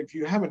heard, if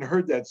you haven't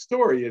heard that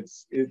story,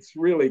 it's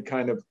really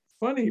kind of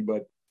funny.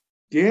 But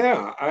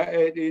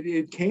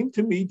it came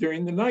to me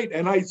during the night,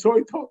 and I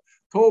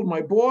told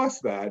my boss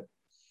that,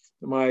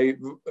 my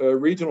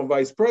regional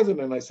vice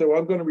president. I said, well,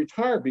 I'm going to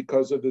retire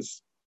because of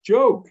this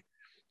joke.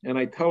 And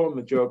I tell him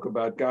the joke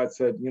about God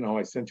said,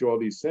 I sent you all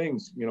these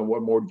things,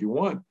 what more do you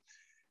want?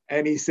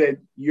 And he said,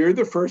 "You're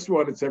the first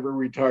one that's ever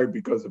retired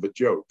because of a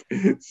joke."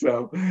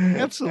 So, and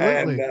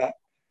Absolutely.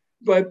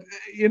 but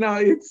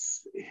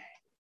it's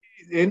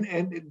and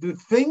the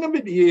thing of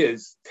it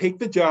is, take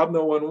the job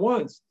no one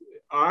wants.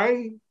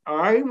 I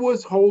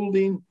was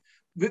holding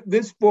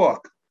this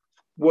book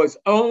was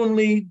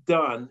only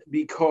done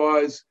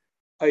because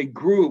a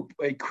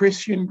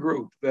Christian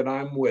group that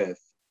I'm with,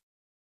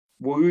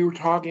 we were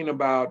talking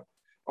about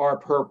our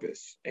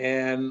purpose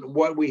and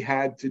what we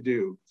had to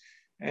do.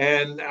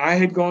 And I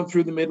had gone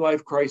through the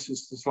midlife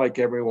crisis just like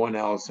everyone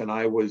else. And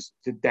I was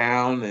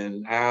down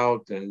and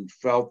out and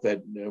felt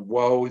that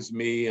woe is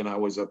me. And I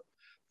was a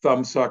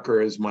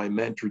thumbsucker, as my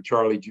mentor,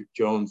 Charlie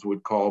Jones,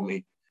 would call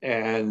me,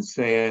 and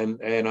saying,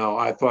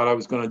 I thought I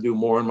was going to do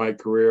more in my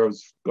career. I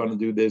was going to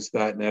do this,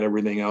 that, and that,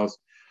 everything else.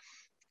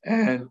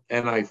 And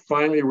I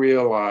finally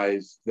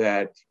realized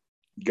that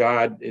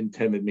God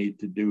intended me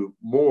to do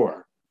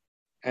more.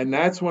 And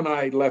that's when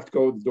I let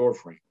go of the door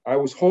frame. I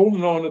was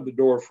holding on to the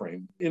door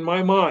frame. In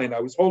my mind, I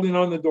was holding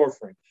on to the door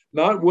frame,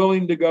 not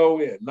willing to go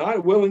in,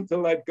 not willing to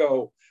let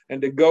go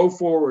and to go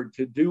forward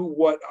to do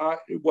what I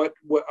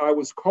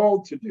was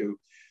called to do.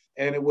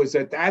 And it was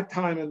at that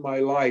time in my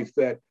life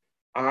that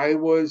I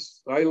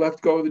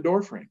let go of the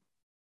door frame.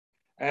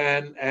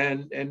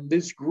 And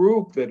this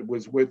group that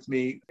was with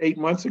me 8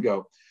 months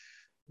ago,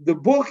 the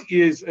book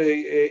is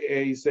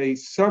a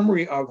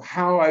summary of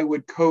how I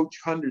would coach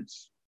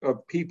hundreds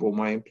of people,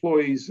 my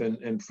employees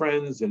and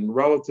friends and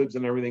relatives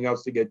and everything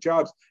else, to get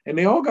jobs. And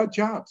they all got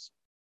jobs.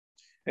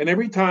 And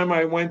every time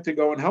I went to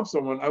go and help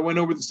someone, I went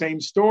over the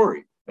same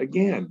story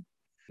again.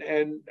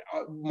 And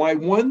my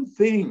one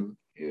thing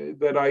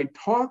that I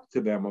talk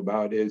to them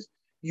about is,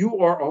 you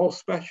are all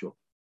special.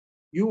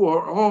 You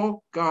are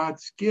all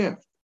God's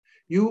gift.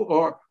 You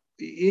are,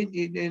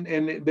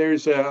 and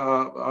there's an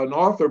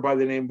author by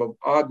the name of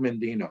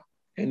Ogmandino.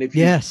 And if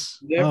you,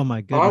 Yes. Oh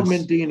my goodness.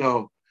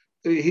 Ogmandino,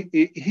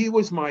 he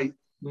was my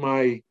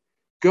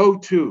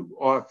go-to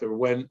author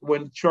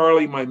when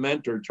Charlie, my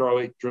mentor,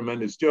 Charlie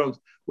Tremendous Jones,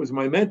 was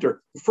my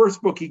mentor. The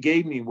first book he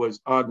gave me was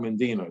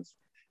Ogmandino's.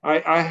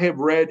 I have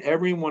read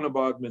every one of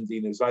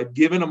Ogmandino's. I've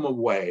given them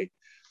away.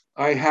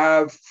 I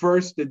have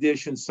first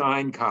edition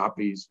signed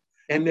copies.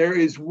 And there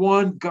is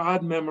one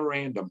God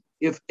memorandum.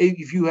 If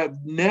you have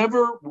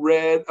never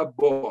read a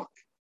book,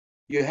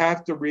 you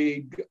have to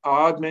read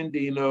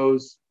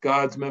Ogmandino's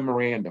God's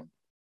Memorandum.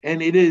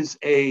 And it is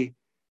a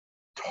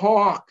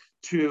talk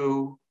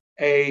to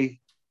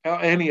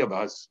any of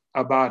us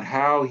about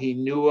how he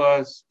knew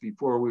us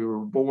before we were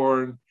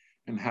born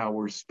and how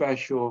we're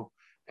special.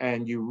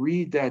 And you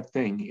read that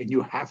thing and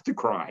you have to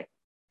cry.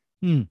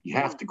 You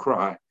have to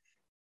cry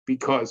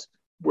because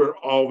we're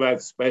all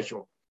that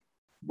special.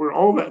 We're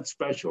all that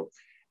special.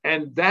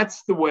 And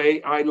that's the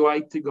way I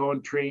like to go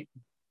and train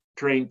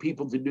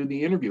people to do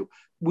the interview.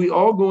 We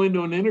all go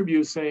into an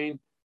interview saying,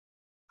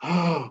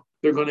 oh,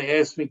 they're going to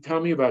ask me, tell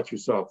me about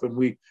yourself. And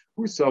we're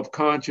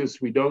self-conscious.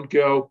 We don't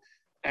go.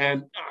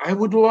 And I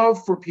would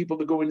love for people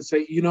to go in and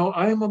say,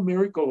 I am a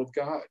miracle of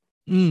God.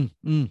 And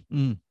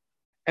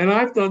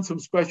I've done some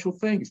special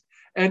things.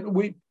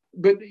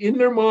 But in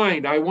their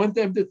mind, I want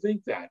them to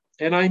think that.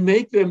 And I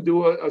make them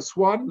do a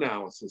SWOT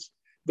analysis,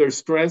 their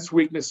strengths,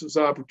 weaknesses,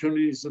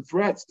 opportunities, and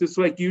threats, just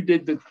like you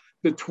did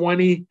the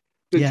 20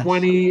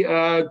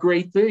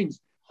 great things.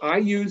 I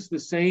use the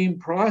same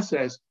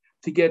process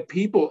to get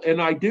people,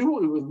 and I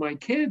do it with my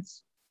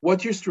kids.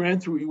 What's your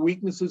strengths,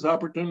 weaknesses,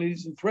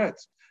 opportunities, and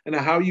threats? And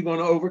how are you going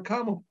to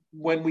overcome them?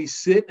 When we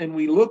sit and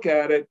we look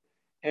at it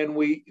and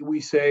we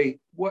say,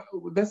 what,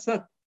 that's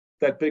not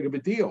that big of a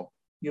deal.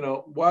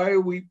 Why are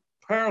we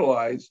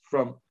paralyzed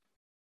from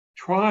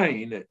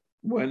trying it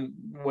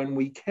when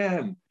we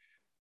can?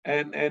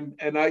 And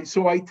I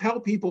tell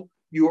people,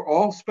 you're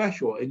all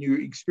special and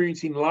you're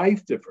experiencing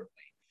life differently.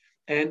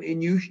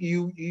 And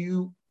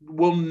you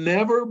will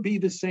never be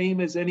the same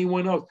as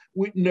anyone else.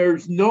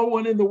 There's no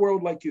one in the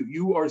world like you.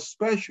 You are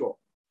special.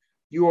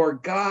 You are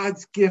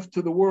God's gift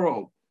to the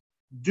world.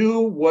 Do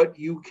what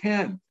you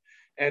can.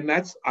 And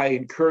I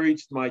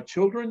encouraged my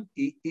children,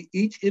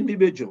 each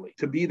individually,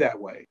 to be that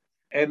way.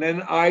 And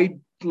then I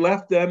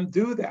left them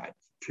do that,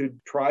 to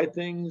try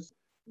things,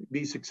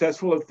 be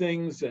successful at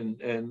things,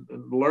 and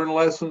learn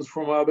lessons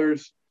from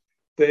others,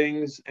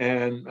 things.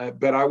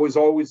 But I was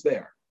always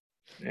there.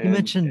 You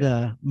mentioned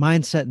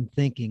mindset and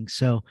thinking.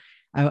 So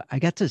I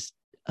got to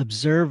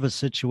observe a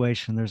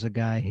situation. There's a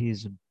guy,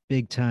 he's a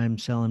big time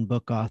selling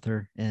book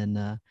author,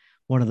 and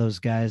one of those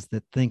guys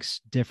that thinks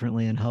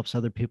differently and helps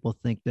other people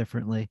think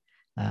differently.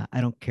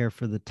 I don't care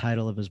for the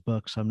title of his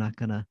book, so I'm not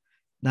gonna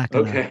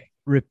Okay.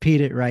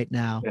 repeat it right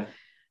now. Yeah.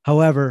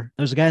 However,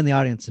 there was a guy in the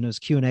audience and it was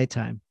Q&A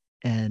time.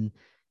 And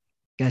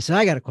the guy said,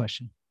 I got a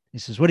question. He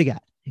says, what do you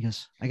got? He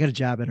goes, I got a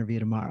job interview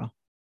tomorrow.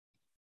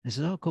 I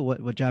said, oh, cool.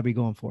 What job are you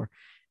going for?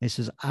 He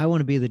says, I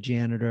want to be the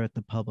janitor at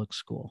the public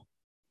school.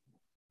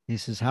 He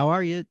says, how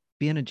are you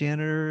being a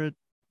janitor at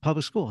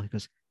public school? He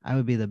goes, I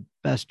would be the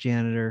best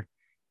janitor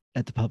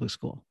at the public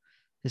school.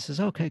 He says,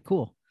 okay,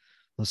 cool.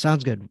 Well,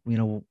 sounds good.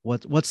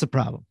 What's the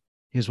problem?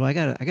 He goes, well, I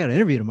got an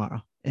interview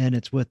tomorrow and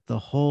it's with the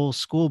whole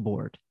school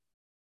board.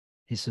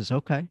 He says,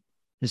 okay.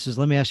 He says,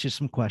 let me ask you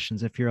some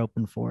questions if you're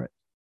open for it.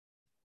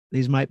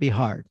 These might be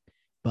hard,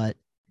 but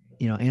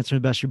answer the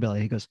best of your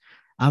ability. He goes,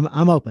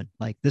 I'm open.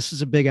 Like, this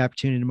is a big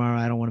opportunity tomorrow.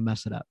 I don't want to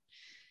mess it up.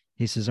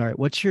 He says, all right,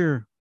 what's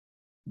your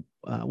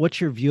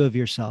view of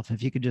yourself?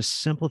 If you could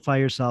just simplify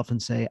yourself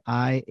and say,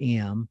 I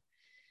am.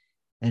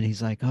 And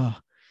he's like, oh,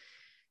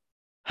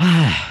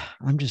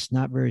 I'm just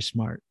not very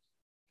smart.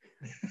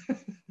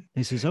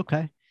 He says,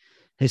 okay.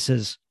 He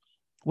says,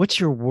 what's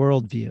your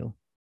worldview?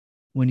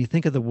 When you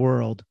think of the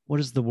world, what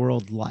is the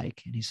world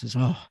like? And he says,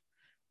 oh,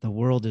 the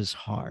world is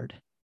hard.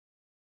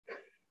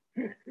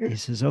 He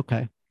says,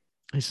 okay.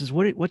 He says,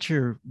 what's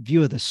your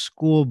view of the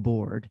school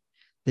board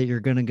that you're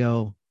going to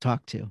go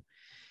talk to?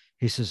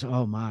 He says,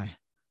 oh my,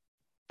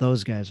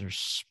 those guys are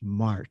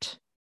smart.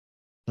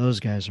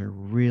 Those guys are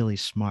really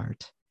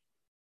smart.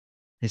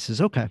 He says,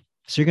 okay.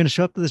 So you're going to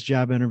show up to this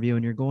job interview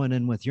and you're going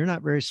in with, you're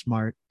not very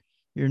smart.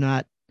 You're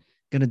not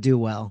going to do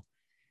well.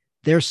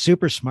 They're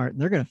super smart and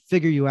they're going to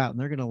figure you out and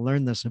they're going to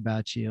learn this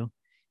about you.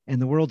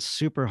 And the world's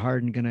super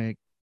hard and going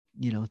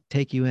to,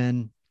 take you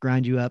in,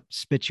 grind you up,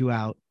 spit you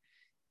out,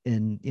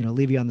 and,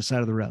 leave you on the side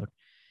of the road.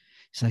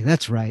 He's like,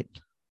 that's right.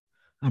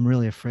 I'm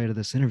really afraid of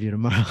this interview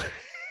tomorrow.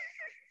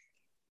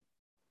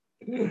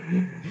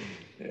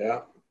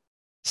 Yeah.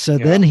 So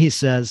Yeah. then he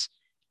says,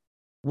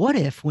 what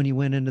if when you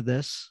went into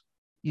this,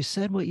 you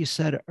said what you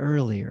said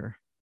earlier?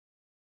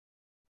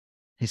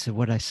 He said,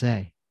 what'd I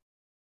say?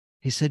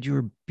 He said, you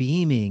were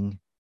beaming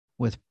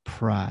with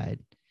pride.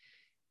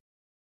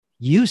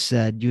 You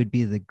said you would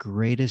be the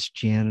greatest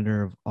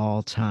janitor of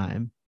all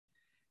time.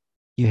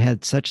 You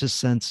had such a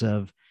sense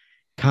of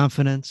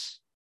confidence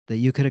that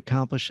you could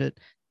accomplish it,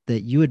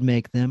 that you would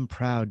make them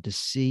proud to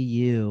see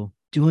you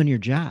doing your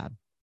job.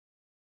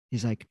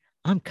 He's like,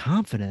 I'm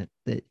confident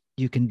that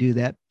you can do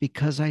that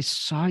because I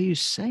saw you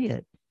say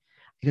it.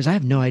 Because I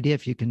have no idea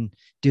if you can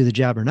do the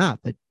job or not,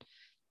 but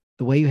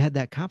the way you had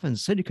that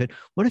confidence said you could.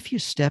 What if you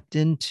stepped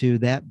into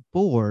that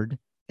board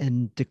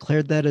and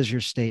declared that as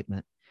your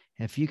statement?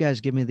 If you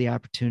guys give me the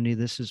opportunity,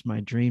 this is my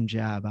dream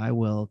job. I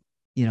will,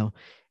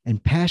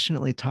 and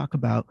passionately talk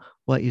about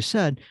what you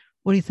said.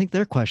 What do you think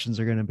their questions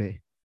are going to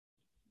be?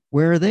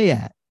 Where are they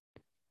at?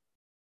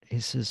 He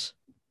says,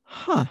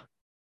 huh,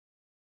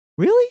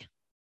 really?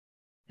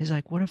 He's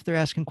like, what if they're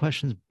asking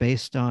questions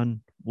based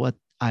on what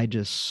I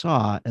just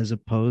saw, as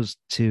opposed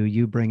to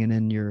you bringing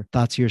in your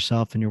thoughts of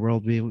yourself and your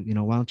worldview?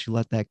 Why don't you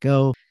let that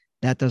go?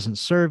 That doesn't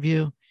serve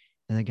you.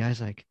 And the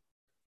guy's like,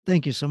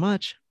 thank you so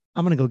much.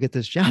 I'm going to go get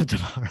this job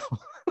tomorrow.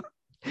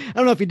 I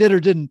don't know if he did or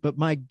didn't, but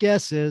my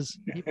guess is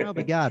he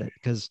probably got it,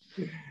 because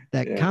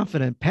that Yeah.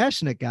 confident,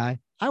 passionate guy,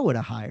 I would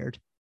have hired.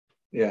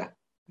 Yeah.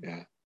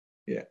 Yeah.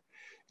 Yeah.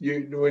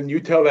 When you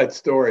tell that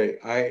story,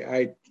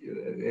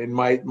 and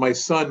my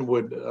son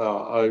would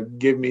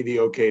give me the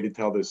okay to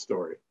tell this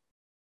story.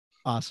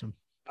 Awesome.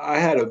 I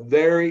had a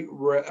very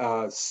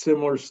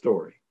similar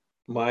story.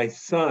 My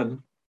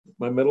son,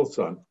 my middle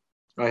son,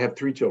 I have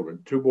three children,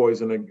 two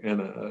boys and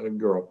a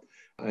girl,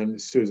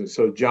 and Susan.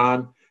 So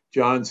John,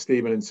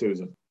 Stephen, and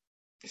Susan.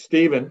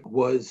 Stephen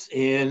was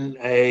in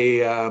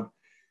a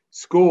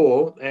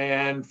school,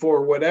 and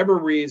for whatever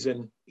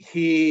reason,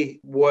 he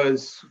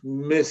was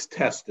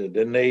mistested,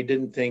 and they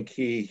didn't think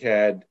he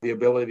had the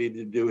ability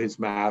to do his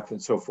math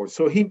and so forth.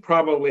 So he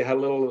probably had a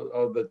little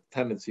of the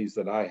tendencies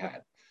that I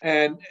had.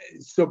 And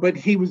so, but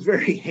he was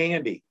very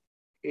handy.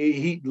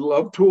 He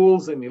loved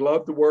tools and he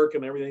loved to work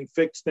and everything,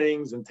 fix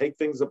things and take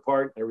things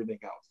apart and everything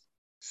else.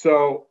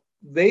 So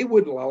they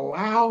would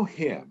allow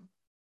him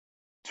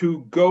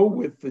to go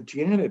with the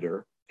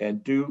janitor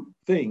and do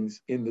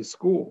things in the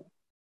school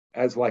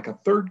as like a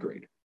third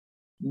grader.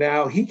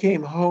 Now he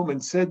came home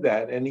and said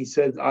that, and he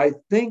said, I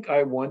think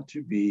I want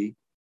to be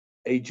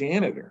a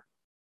janitor.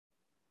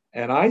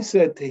 And I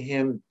said to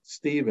him,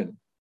 Stephen,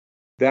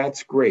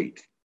 that's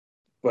great,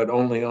 but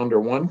only under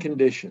one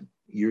condition.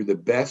 You're the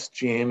best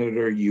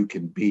janitor you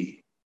can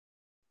be.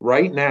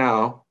 Right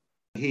now,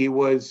 he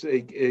was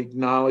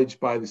acknowledged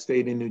by the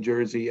state of New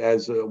Jersey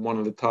as one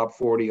of the top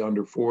 40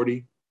 under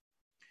 40.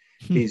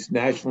 He's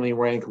nationally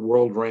ranked,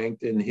 world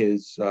ranked in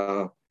his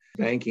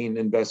banking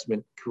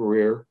investment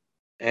career,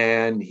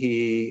 and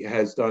he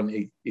has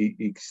done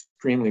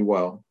extremely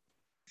well,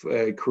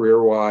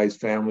 career-wise,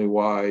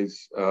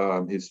 family-wise,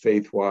 his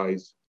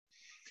faith-wise.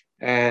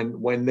 And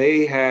when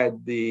they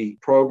had the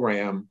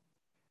program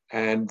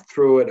and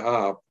threw it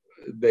up,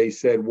 they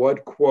said,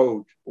 what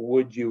quote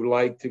would you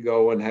like to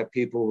go and have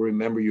people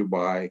remember you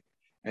by?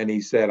 And he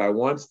said, I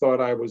once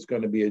thought I was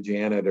going to be a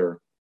janitor,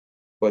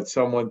 but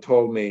someone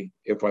told me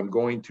if I'm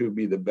going to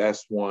be the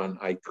best one,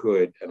 I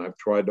could. And I've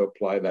tried to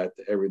apply that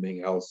to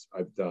everything else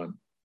I've done.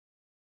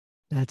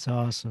 That's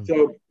awesome.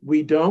 So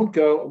we don't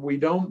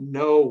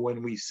know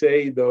when we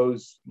say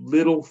those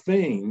little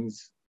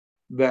things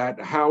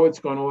that how it's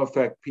going to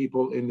affect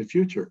people in the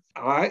future.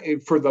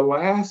 For the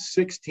last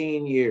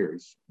 16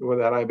 years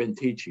that I've been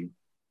teaching,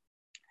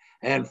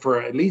 and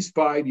for at least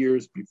 5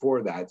 years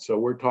before that, so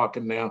we're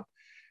talking now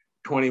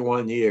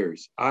 21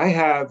 years, I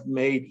have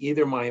made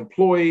either my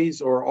employees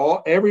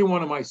or every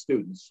one of my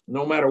students,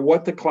 no matter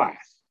what the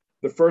class,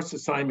 the first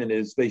assignment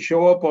is they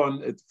show up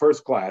on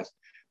first class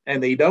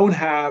and they don't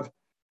have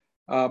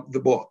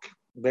the book.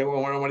 They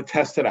want to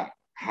test it out.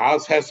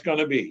 How's Hess going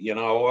to be?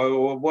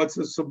 What's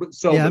the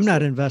syllabus? Yeah, I'm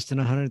not investing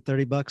 $130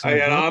 in a book.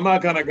 I'm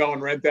not going to go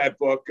and rent that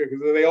book because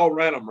they all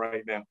rent them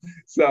right now.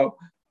 So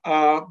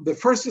the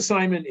first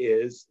assignment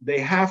is they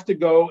have to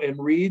go and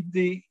read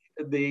the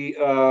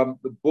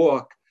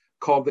book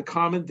called The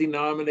Common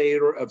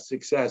Denominator of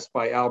Success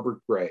by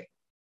Albert Gray.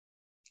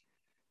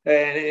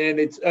 And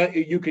it's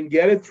you can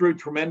get it through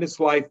Tremendous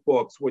Life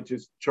Books, which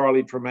is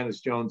Charlie Tremendous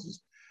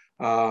Jones's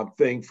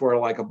thing for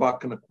like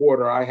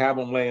 $1.25. I have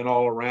them laying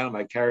all around.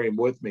 I carry them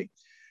with me,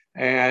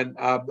 and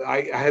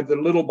I have the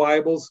little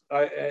Bibles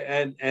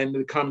and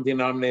the Common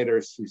Denominator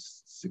of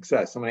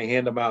Success, and I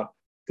hand them out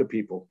to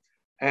people.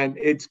 And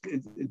it's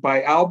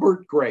by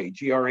Albert Gray,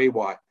 Gray.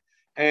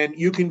 And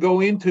you can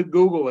go into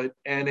Google it,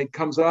 and it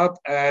comes up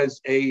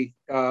as a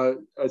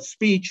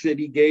speech that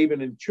he gave at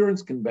an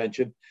insurance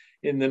convention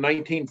in the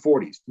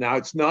 1940s. Now,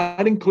 it's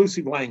not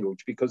inclusive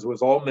language because it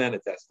was all men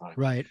at that time.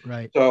 Right.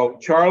 So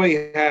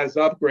Charlie has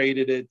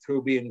upgraded it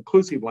to be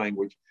inclusive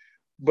language.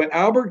 But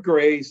Albert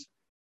Gray's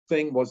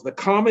thing was the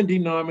common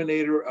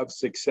denominator of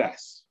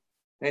success.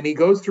 And he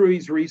goes through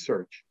his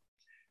research.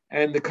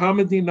 And the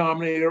common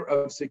denominator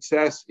of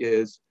success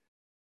is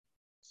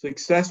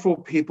successful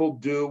people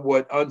do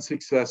what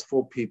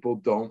unsuccessful people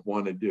don't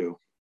want to do.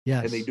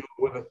 Yes.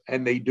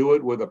 And they do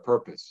it with a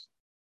purpose.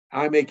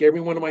 I make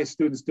every one of my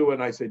students do it.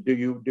 And I say, do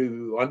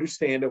you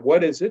understand it?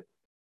 What is it?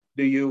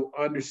 Do you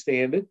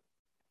understand it?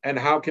 And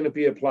how can it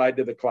be applied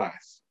to the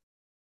class?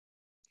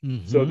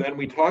 Mm-hmm. So then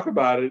we talk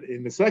about it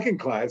in the second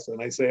class.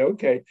 And I say,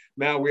 okay,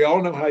 now we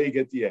all know how you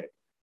get the A.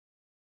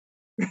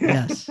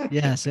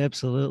 Yes,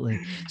 absolutely.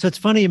 So it's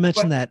funny you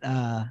mentioned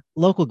that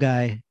local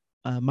guy,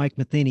 Mike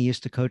Matheny,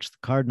 used to coach the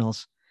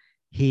Cardinals.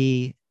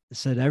 He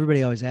said,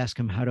 everybody always asked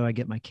him, how do I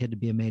get my kid to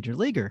be a major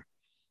leaguer?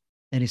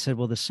 And he said,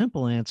 well, the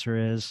simple answer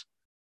is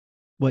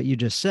what you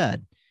just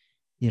said,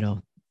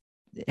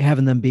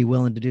 having them be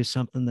willing to do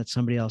something that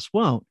somebody else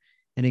won't.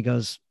 And he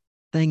goes,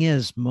 thing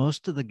is,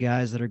 most of the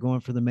guys that are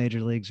going for the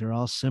major leagues are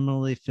all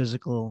similarly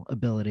physical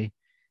ability.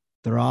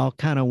 They're all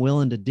kind of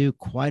willing to do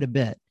quite a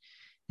bit.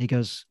 He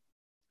goes,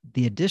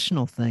 the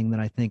additional thing that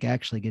I think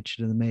actually gets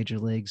you to the major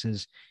leagues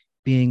is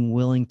being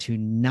willing to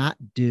not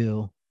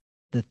do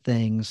the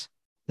things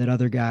that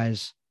other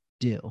guys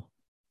do.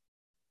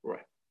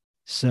 Right.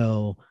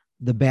 So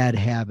the bad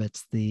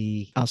habits,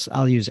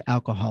 I'll use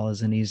alcohol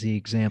as an easy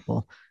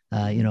example,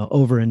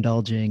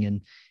 overindulging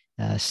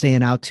and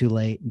staying out too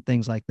late and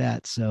things like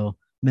that. So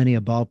many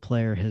a ball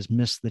player has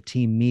missed the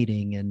team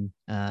meeting and,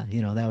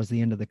 that was the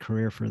end of the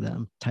career for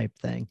them type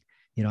thing.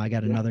 I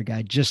got another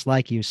guy just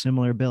like you,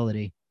 similar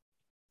ability.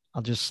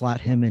 I'll just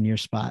slot him in your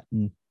spot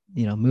and,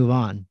 move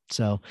on.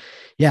 So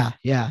yeah.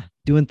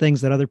 Doing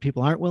things that other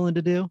people aren't willing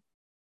to do.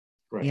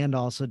 Right. And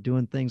also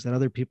doing things that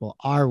other people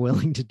are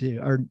willing to do,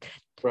 or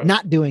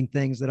not doing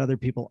things that other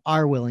people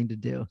are willing to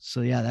do.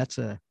 So yeah, that's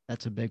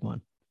a big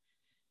one.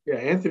 Yeah.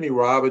 Anthony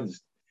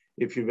Robbins,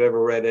 if you've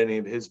ever read any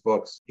of his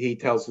books, he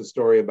tells the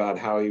story about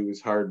how he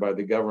was hired by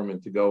the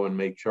government to go and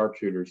make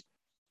sharpshooters.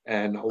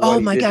 And oh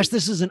my gosh,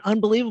 this is an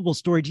unbelievable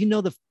story. Do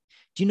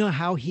you know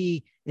how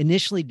he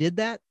initially did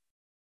that?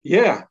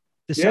 Yeah.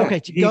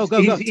 Okay, go.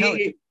 Tell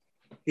it.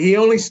 He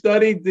only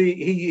studied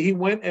he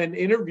went and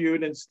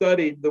interviewed and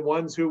studied the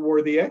ones who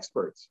were the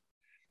experts.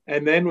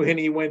 And then when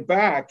he went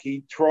back,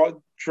 he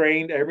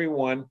trained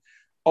everyone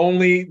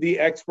only the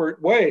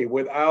expert way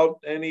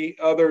without any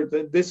other.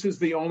 This is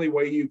the only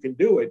way you can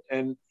do it.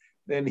 And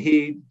then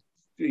he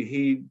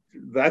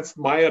that's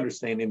my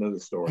understanding of the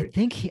story.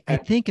 I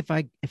think if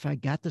I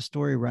got the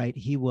story right,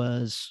 he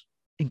was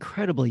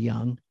incredibly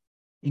young,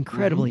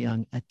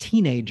 a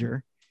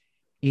teenager,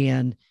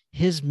 and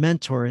his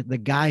mentor, the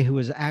guy who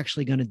was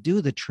actually going to do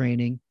the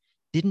training,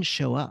 didn't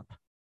show up.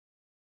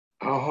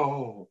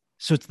 Oh.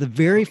 So it's the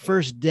very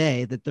first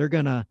day that they're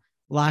going to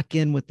lock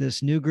in with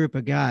this new group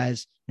of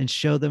guys and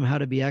show them how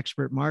to be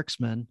expert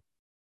marksmen.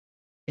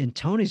 And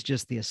Tony's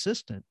just the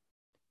assistant.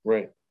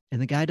 Right.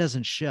 And the guy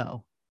doesn't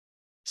show.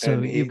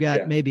 So you've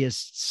got maybe a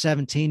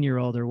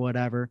 17-year-old or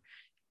whatever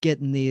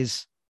getting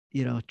these,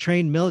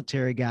 trained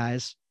military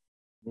guys.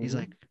 Mm-hmm. He's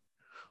like,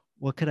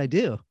 what could I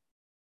do?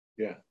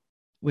 Yeah.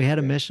 We had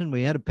a mission,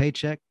 we had a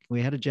paycheck, we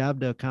had a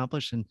job to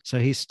accomplish. And so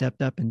he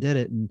stepped up and did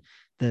it. And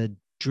the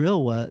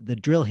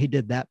drill he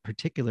did that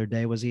particular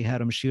day was he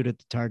had him shoot at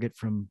the target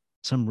from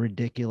some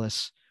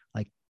ridiculous,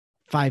 like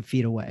 5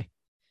 feet away.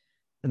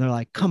 And they're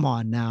like, come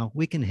on now,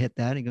 we can hit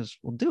that. He goes,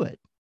 well, do it.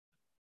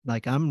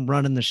 Like, I'm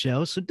running the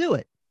show, so do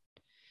it.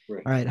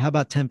 Right. All right. How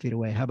about 10 feet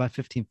away? How about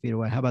 15 feet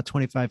away? How about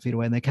 25 feet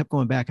away? And they kept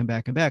going back and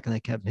back and back, and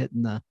they kept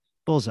hitting the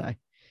bullseye.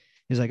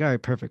 He's like, all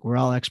right, perfect. We're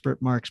all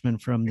expert marksmen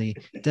from the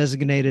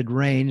designated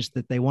range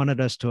that they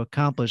wanted us to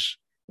accomplish.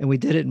 And we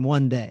did it in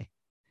one day.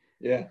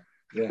 Yeah.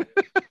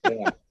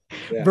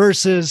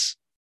 Versus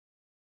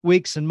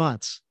weeks and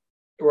months.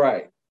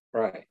 Right.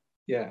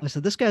 Yeah. I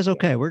said, this guy's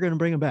okay. We're going to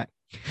bring him back.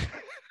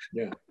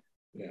 Yeah.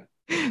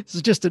 This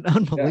is just an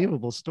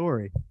unbelievable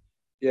story.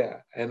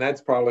 Yeah, and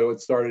that's probably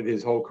what started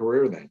his whole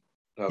career then.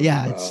 Of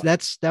Yeah,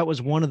 that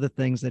was one of the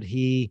things that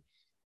he,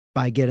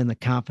 by getting the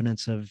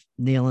confidence of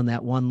nailing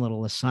that one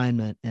little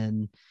assignment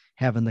and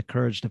having the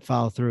courage to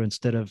follow through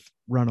instead of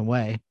run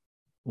away,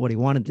 what he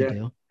wanted to yeah,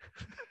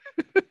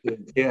 do.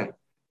 yeah,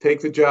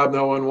 take the job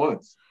no one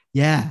wants.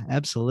 Yeah,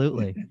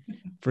 absolutely.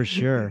 For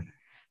sure.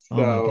 Oh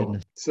my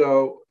goodness.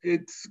 So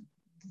it's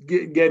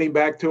getting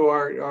back to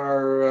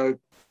our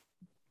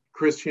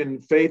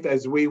Christian faith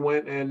as we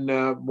went and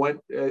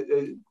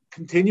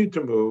continued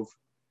to move.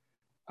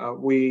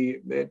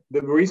 The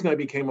reason I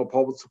became a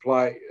pulpit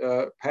supply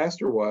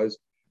pastor was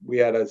we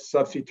had a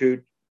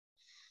substitute,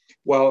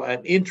 well,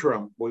 an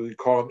interim, we would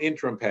call them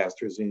interim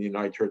pastors in the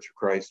United Church of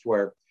Christ,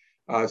 where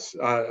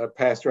a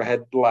pastor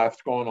had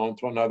left, gone on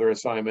to another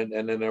assignment,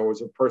 and then there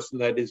was a person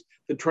that is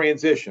the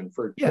transition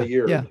for a Yeah,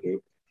 year or yeah.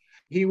 two.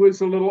 He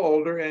was a little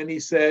older, and he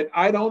said,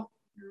 I don't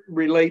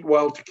relate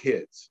well to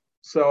kids,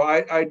 so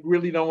I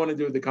really don't want to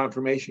do the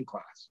confirmation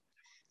class.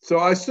 So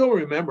I still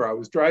remember I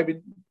was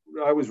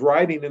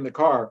riding in the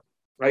car.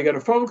 I got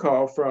a phone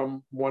call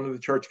from one of the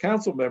church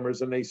council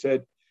members, and they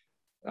said,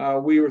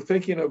 we were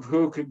thinking of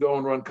who could go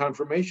and run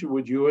confirmation.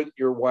 Would you and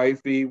your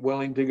wife be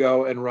willing to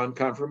go and run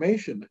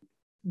confirmation?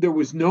 There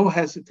was no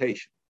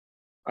hesitation.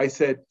 I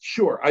said,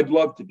 sure, I'd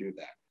love to do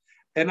that.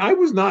 And I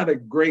was not a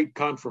great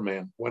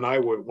confirmand when I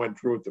went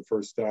through it the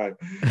first time.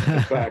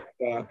 In fact,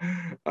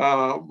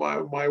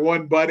 my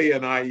one buddy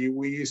and I,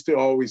 we used to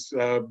always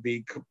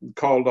be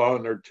called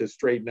on or to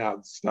straighten out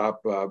and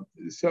stop.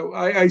 So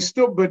I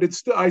still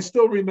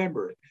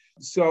remember it.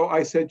 So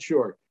I said,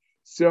 sure.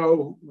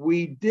 So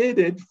we did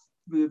it,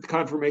 the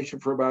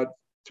confirmation, for about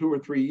 2 or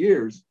 3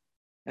 years.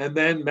 And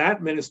then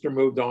that minister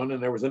moved on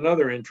and there was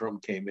another interim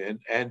came in.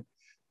 And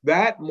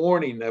that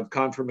morning of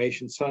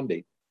confirmation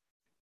Sunday,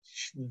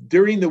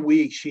 during the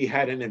week, she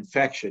had an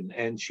infection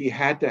and she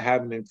had to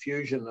have an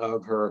infusion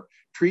of her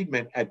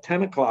treatment at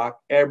 10 o'clock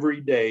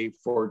every day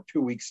for 2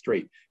 weeks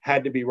straight.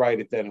 Had to be right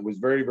at then. It was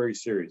very, very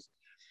serious.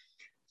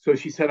 So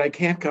she said, I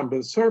can't come to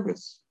the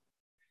service.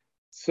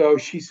 So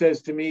she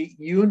says to me,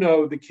 you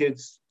know the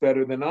kids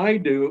better than I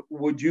do.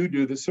 Would you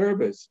do the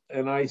service?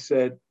 And I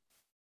said,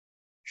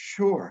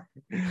 sure.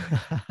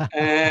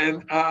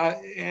 and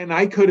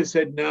I could have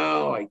said,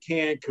 no, I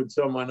can't. Could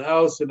someone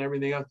else and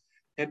everything else?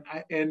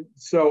 And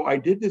so I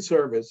did the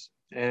service,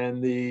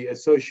 and the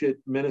associate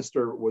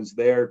minister was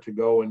there to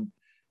go and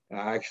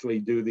actually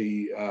do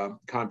the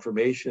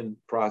confirmation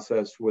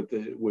process with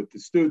the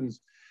students.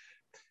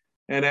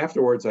 And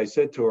afterwards, I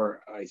said to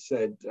her, I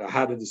said,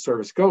 how did the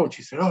service go? And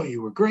she said, oh,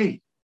 you were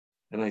great.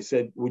 And I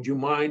said, would you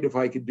mind if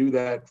I could do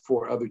that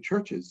for other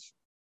churches?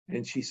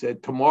 And she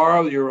said,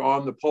 tomorrow you're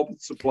on the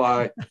pulpit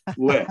supply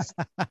list.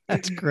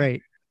 That's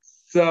great.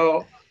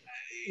 So,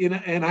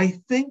 and I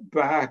think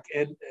back,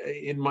 and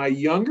in my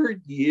younger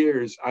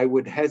years, I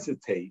would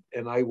hesitate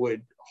and I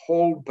would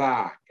hold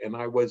back, and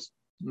I was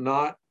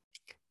not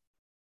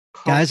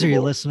Guys, are you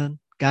comfortable. listening?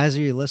 Guys,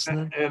 are you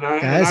listening? And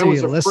Guys, I are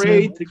was you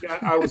listening?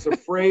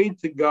 afraid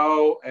to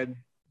go and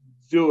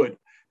do it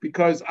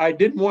because I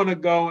didn't want to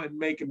go and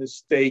make a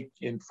mistake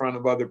in front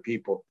of other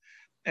people.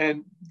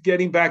 And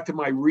getting back to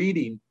my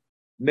reading,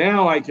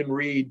 now I can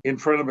read in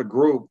front of a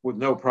group with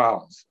no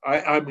problems.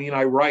 I mean,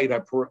 I write.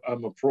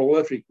 I'm a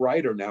prolific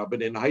writer now,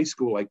 but in high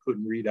school I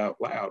couldn't read out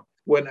loud.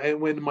 When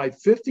in my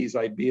 50s,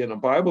 I'd be in a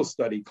Bible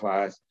study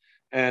class,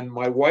 and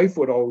my wife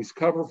would always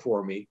cover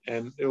for me.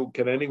 And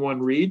can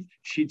anyone read?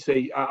 She'd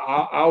say,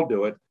 I'll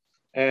do it.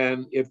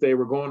 And if they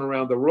were going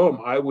around the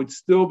room, I would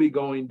still be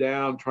going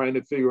down trying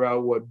to figure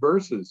out what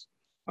verses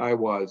I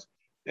was.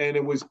 And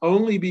it was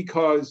only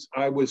because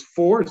I was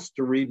forced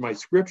to read my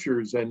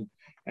scriptures and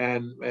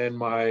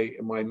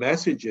my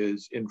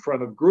messages in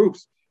front of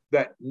groups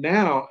that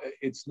now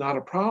it's not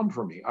a problem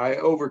for me. I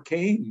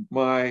overcame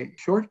my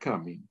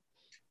shortcoming.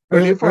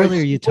 But if I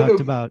Earlier, you would talked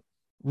have, about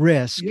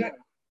risk yeah,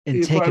 and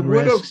if I taking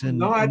would have risks and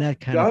not that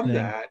kind of done thing.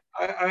 that,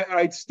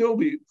 I'd still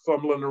be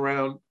fumbling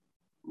around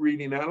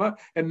reading out loud.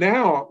 And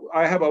now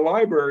I have a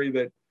library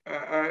that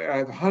I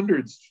have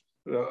hundreds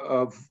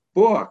of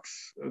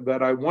books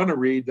that I want to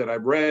read, that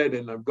I've read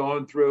and I've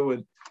gone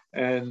through,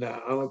 and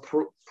I'm a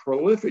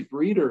prolific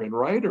reader and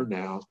writer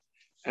now,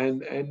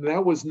 and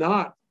that was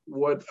not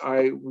what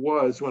I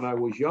was when I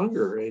was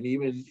younger, and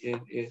even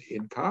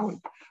in college.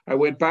 I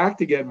went back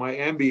to get my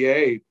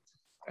MBA,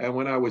 and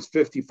when I was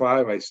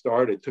 55, I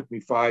started. It took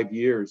me 5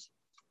 years,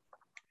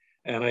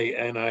 and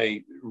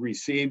I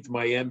received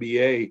my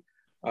MBA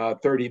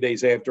 30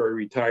 days after I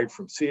retired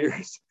from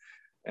Sears.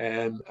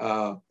 And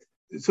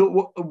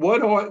so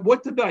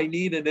what did I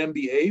need an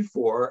MBA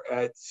for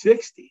at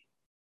 60?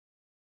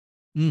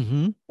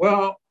 Mm-hmm.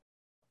 Well,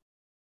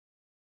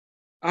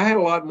 I had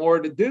a lot more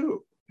to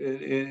do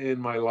in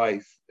my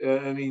life.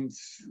 I mean,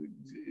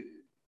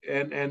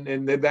 and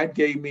that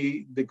gave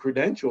me the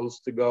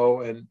credentials to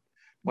go, and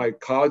my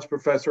college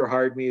professor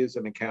hired me as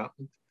an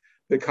accountant.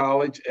 The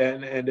college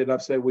and ended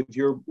up saying, with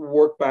your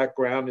work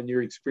background and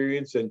your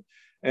experience, and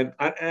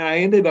I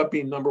ended up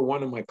being number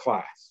one in my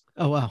class.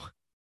 Oh, wow.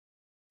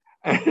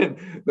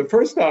 And the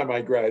first time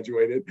I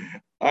graduated,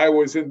 I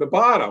was in the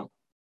bottom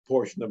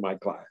portion of my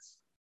class.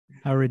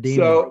 How redeeming.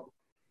 So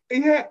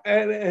yeah,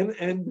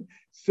 and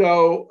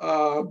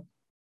so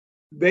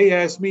they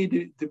asked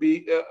me to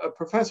be a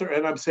professor,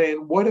 and I'm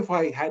saying, what if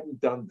I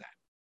hadn't done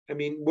that? I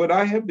mean, would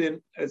I have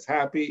been as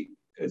happy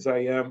as I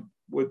am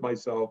with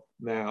myself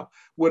now?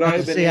 Would I I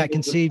was have to been say, I able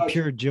can to see touch?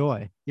 pure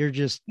joy. You're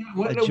just a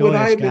Would I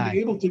joyous have been guy.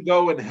 able to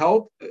go and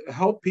help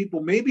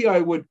people? Maybe I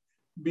would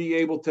be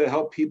able to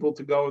help people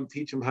to go and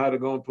teach them how to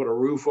go and put a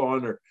roof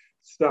on or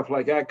stuff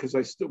like that. Because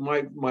I still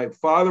my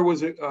father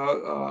was a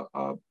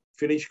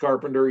finished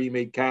carpenter. He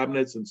made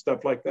cabinets and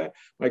stuff like that.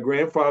 My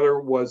grandfather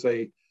was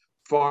a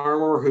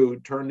farmer who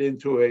turned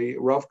into a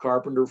rough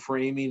carpenter,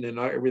 framing and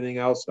everything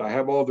else. I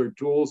have all their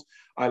tools.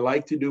 I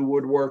like to do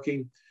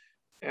woodworking.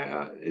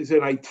 Is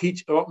that I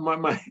teach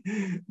my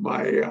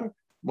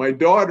my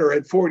daughter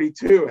at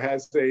 42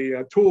 has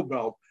a tool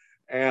belt,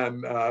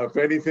 and if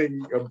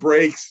anything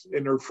breaks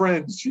in her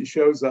friends, she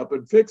shows up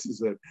and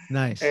fixes it,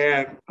 Nice.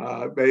 and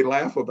they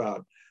laugh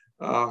about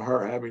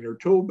her having her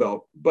tool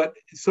belt. But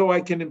so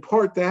I can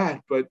impart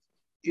that. But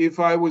if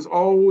I was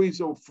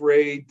always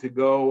afraid to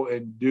go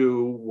and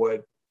do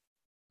what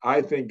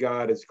I think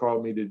God has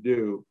called me to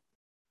do,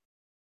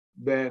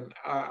 then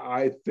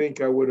I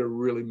think I would have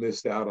really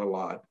missed out a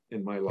lot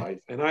in my life.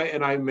 And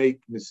I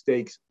make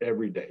mistakes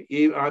every day.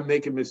 I'm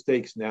making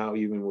mistakes now,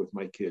 even with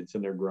my kids,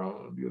 and they're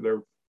grown.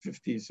 They're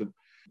 50s, and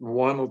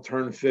one will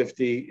turn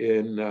 50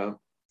 in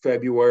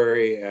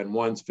February, and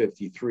one's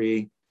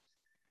 53.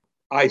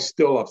 I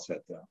still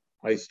upset them.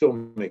 I still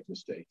make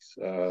mistakes.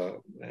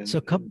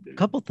 So,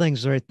 couple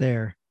things right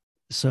there.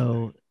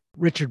 So,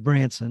 Richard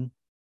Branson,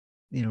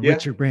 yeah,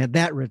 Richard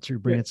yeah,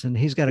 Branson,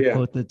 he's got a yeah,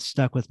 quote that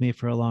stuck with me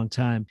for a long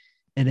time.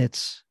 And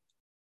it's,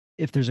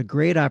 if there's a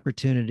great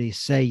opportunity,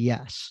 say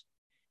yes,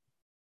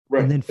 and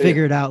right, then yeah,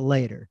 figure it out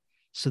later.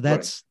 So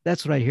right,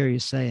 that's what I hear you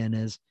saying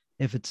is,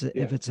 if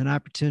yeah, it's an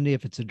opportunity,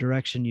 if it's a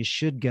direction you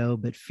should go,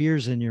 but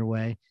fear's in your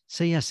way,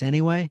 say yes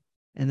anyway,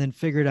 and then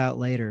figure it out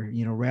later.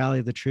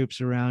 Rally the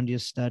troops around you,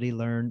 study,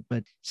 learn,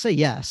 but say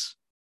yes,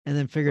 and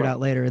then figure it right, out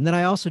later. And then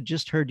I also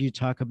just heard you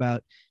talk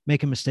about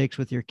making mistakes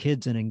with your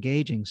kids and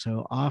engaging.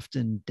 So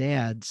often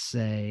dads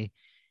say,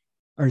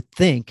 or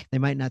think, they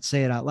might not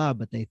say it out loud,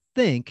 but they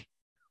think,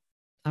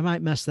 I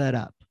might mess that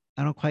up.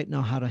 I don't quite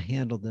know how to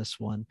handle this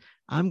one.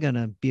 I'm going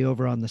to be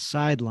over on the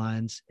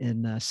sidelines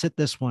and sit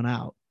this one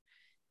out.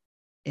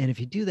 And if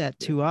you do that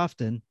yeah, too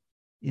often,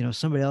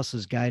 somebody else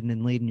is guiding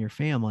and leading your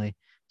family.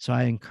 So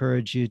I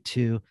encourage you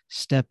to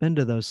step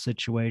into those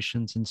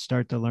situations and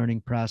start the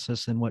learning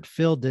process. And what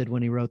Phil did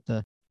when he wrote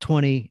the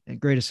 20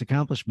 greatest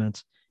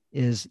accomplishments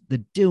is the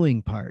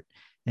doing part.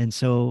 And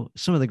so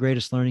some of the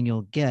greatest learning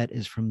you'll get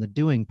is from the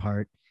doing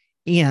part.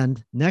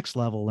 And next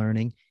level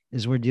learning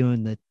is we're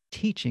doing the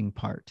teaching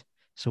part.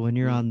 So when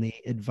you're mm, on the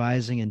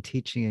advising and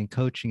teaching and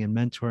coaching and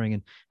mentoring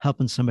and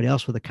helping somebody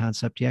else with a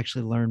concept, you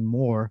actually learn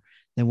more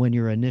than when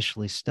you're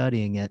initially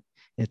studying it.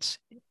 It's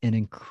an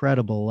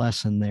incredible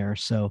lesson there.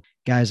 So,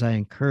 guys, I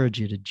encourage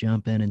you to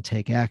jump in and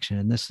take action.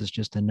 And this is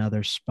just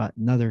another spot,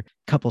 another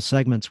couple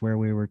segments where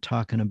we were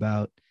talking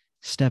about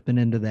stepping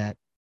into that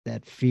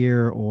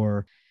fear,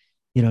 or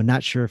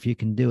not sure if you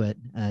can do it.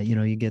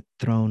 You get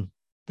thrown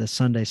the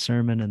Sunday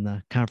sermon and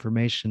the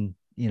confirmation,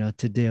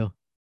 to do.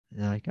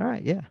 And like, all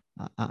right, yeah,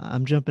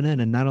 I'm jumping in.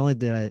 And not only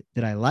did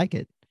I like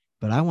it,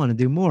 but I want to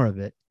do more of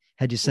it.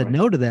 Had you said right,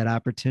 no to that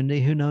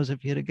opportunity, who knows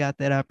if you'd have got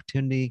that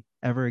opportunity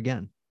ever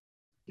again.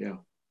 yeah, yeah.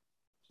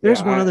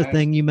 There's one other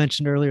thing you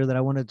mentioned earlier that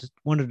I wanted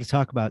to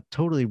talk about,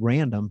 totally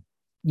random.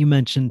 You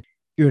mentioned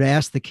you were to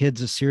ask the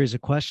kids a series of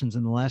questions,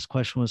 and the last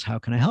question was, how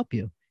can I help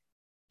you?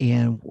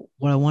 And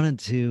what I wanted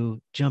to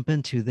jump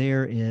into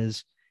there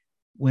is,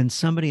 when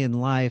somebody in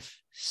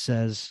life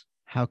says,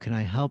 how can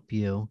I help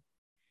you?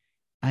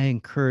 I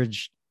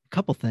encourage a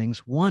couple things.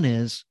 One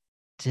is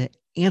to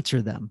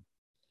answer them.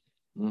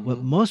 What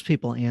Mm-hmm. most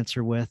people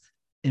answer with,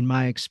 in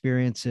my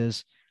experience,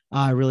 is, oh,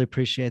 I really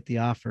appreciate the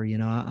offer.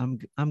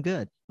 I'm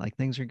good. Like,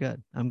 things are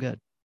good. I'm good.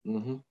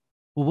 Mm-hmm.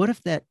 Well, what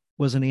if that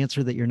was an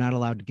answer that you're not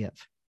allowed to give?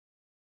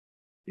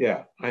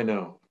 Yeah, I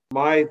know.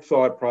 My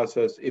thought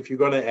process, if you're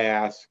going to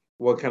ask,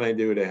 what can I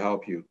do to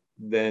help you?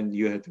 Then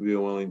you have to be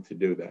willing to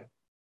do that.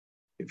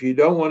 If you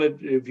don't want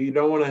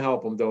to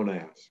help them, don't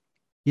ask.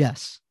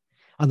 Yes.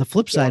 On the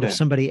flip side, Don't if ask.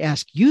 somebody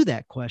asked you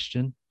that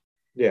question,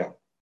 Yeah,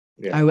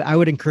 yeah, I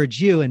would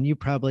encourage you, and you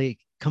probably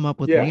come up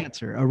with an yeah,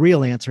 answer, a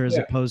real answer, as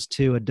yeah. opposed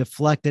to a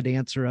deflected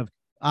answer of,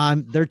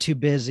 they're too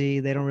busy,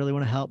 they don't really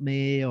want to help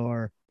me,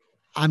 or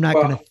I'm not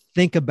going to Well,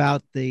 think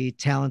about the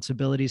talents,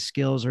 abilities,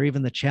 skills, or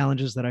even the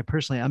challenges that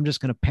I'm just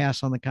going to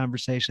pass on the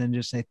conversation and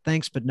just say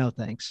thanks, but no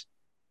thanks.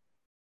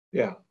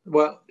 yeah.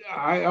 Well,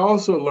 I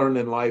also learned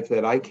in life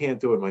that I can't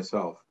do it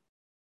myself.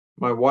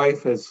 My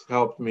wife has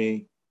helped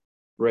me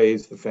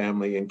raise the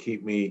family and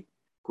keep me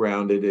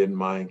grounded in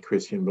my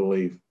Christian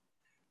belief.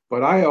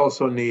 But I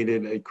also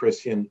needed a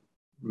Christian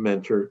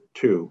mentor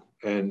too.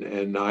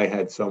 And I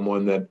had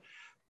someone that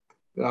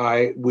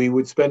We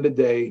would spend a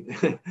day.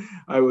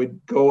 I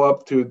would go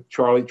up to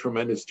Charlie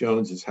Tremendous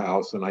Jones's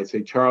house, and I'd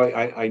say, Charlie,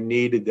 I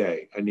need a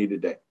day. I need a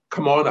day.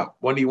 Come on up.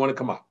 When do you want to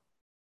come up?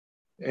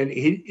 And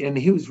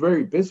he was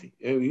very busy.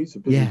 He's a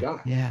busy Yeah.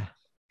 guy. Yeah.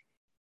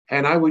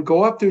 And I would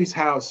go up to his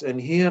house,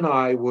 and he and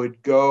I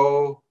would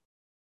go.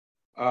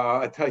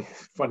 I tell you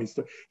a funny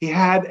story.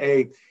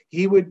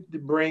 He would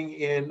bring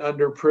in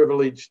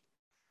underprivileged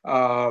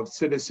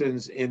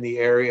citizens in the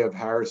area of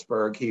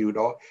Harrisburg.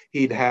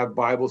 He'd have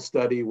Bible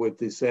study with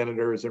the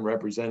senators and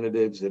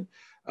representatives and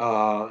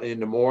in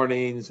the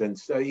mornings, and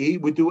so he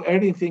would do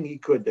anything he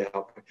could to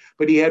help.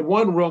 But he had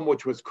one room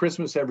which was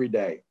Christmas every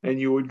day, and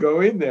you would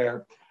go in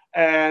there,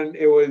 and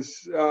it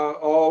was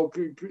all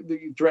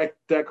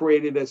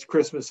decorated as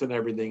Christmas and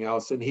everything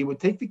else. And he would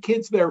take the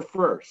kids there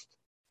first,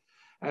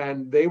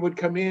 and they would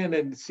come in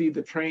and see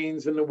the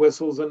trains and the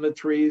whistles and the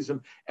trees,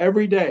 and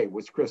every day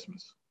was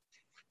Christmas.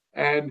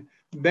 And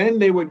then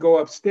they would go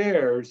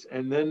upstairs,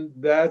 and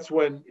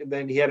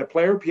then he had a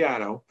player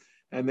piano,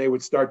 and they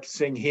would start to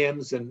sing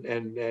hymns, and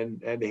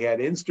they had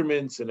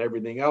instruments and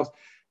everything else.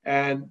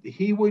 And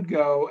he would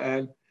go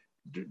and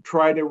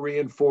try to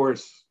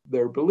reinforce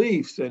their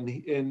beliefs and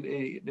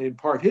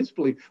impart his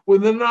belief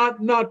when they're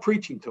not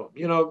preaching to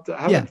them,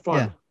 having Yeah.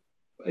 fun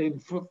Yeah.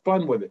 and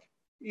fun with it.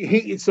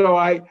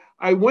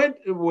 I went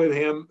with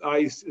him.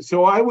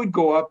 So I would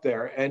go up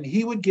there, and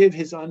he would give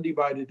his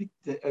undivided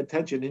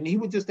attention, and he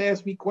would just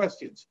ask me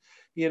questions.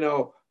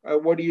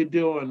 What are you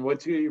doing?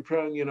 What's your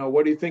plan?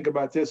 What do you think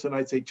about this? And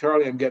I'd say,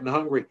 Charlie, I'm getting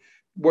hungry.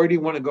 Where do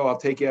you want to go? I'll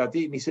take you out to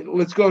eat. And he said,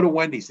 let's go to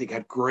Wendy's. They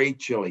got great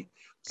chili.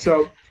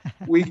 So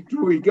we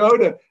go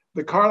to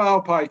the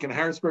Carlisle Pike in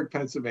Harrisburg,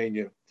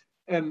 Pennsylvania,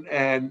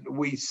 and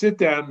we sit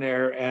down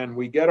there, and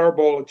we get our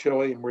bowl of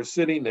chili, and we're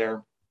sitting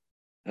there.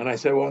 And I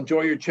said, well,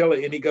 enjoy your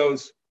chili. And he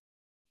goes,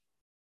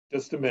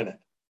 just a minute.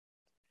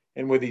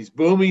 And with his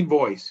booming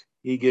voice,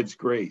 he gives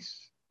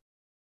grace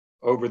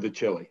over the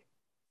chili.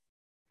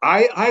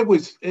 I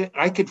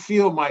could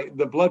feel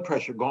the blood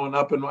pressure going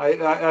up, and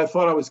I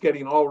thought I was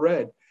getting all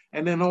red.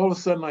 And then all of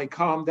a sudden I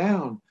calmed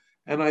down,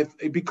 and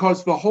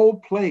because the whole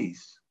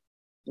place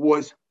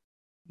was,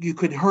 you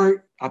could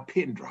hear a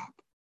pin drop.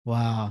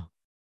 Wow.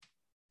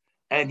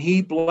 And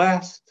he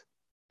blessed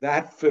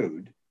that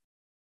food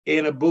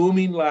in a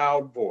booming,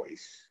 loud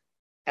voice.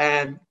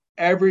 And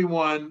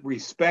everyone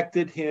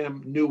respected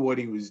him, knew what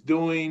he was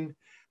doing,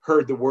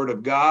 heard the word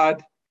of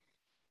God.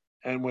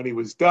 And when he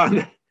was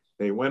done,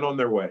 they went on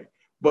their way.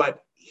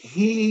 But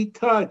he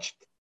touched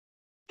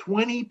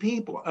 20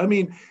 people. I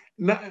mean,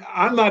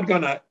 I'm not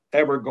going to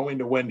ever go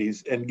into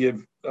Wendy's and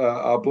give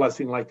a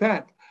blessing like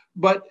that.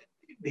 But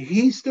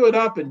he stood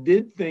up and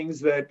did things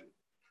that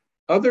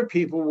other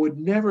people would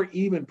never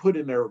even put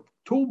in their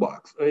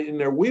toolbox, in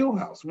their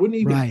wheelhouse, wouldn't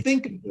even Right.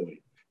 think of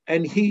doing.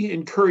 And he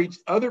encouraged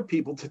other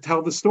people to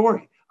tell the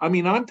story. I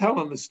mean, I'm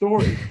telling the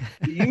story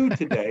to you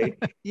today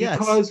Yes.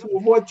 because of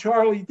what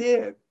Charlie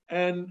did.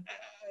 And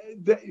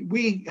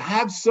we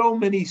have so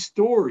many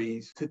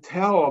stories to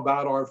tell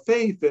about our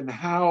faith and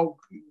how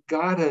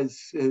God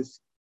has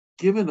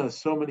given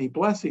us so many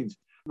blessings.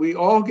 We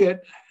all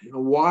get,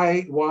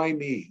 why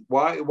me?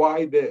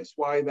 Why this?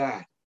 Why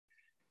that?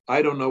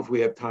 I don't know if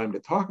we have time to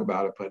talk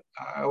about it, but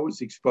I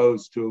was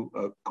exposed to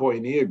a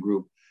Koinonia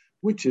group,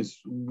 which is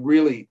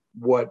really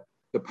what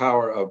the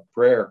power of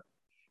prayer.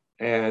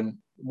 And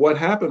what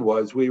happened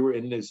was we were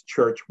in this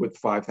church with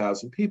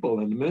 5,000 people,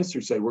 and the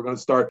minister said, we're going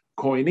to start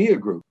Koinonia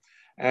group.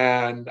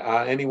 And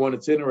anyone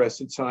that's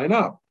interested, sign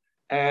up.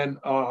 And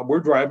we're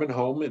driving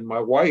home, and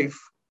my wife,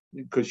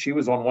 because she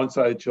was on one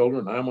side of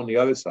children, I'm on the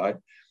other side,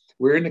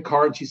 we're in the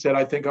car, and she said,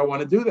 I think I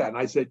want to do that. And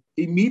I said,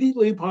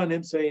 immediately upon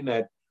him saying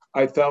that,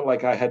 I felt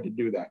like I had to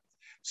do that.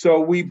 So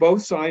we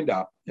both signed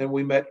up, and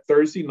we met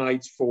Thursday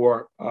nights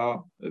for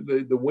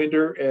the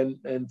winter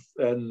and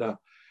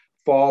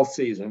fall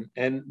season.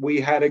 And we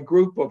had a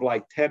group of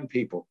like 10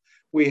 people.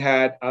 We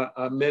had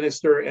a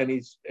minister and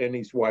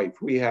his wife.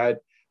 We had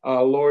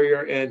a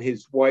lawyer and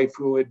his wife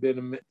who had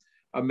been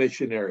a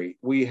missionary.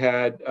 We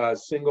had a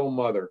single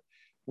mother.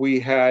 We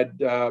had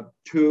a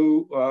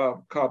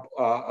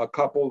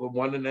couple,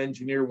 one an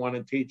engineer, one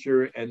a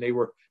teacher, and they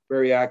were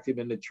very active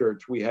in the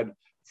church. We had a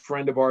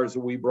friend of ours that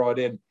we brought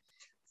in.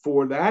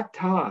 For that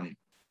time,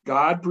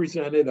 God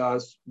presented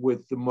us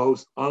with the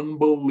most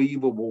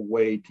unbelievable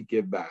way to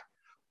give back.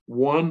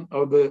 One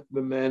of the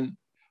men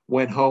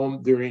went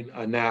home during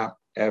a nap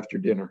after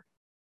dinner.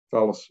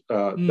 Fellow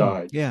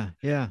died. Yeah.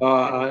 Yeah.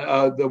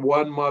 The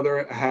one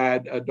mother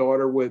had a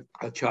daughter with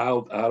a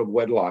child out of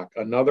wedlock.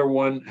 Another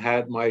one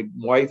my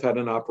wife had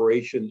an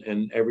operation,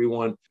 and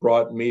everyone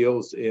brought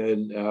meals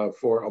in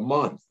for a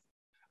month.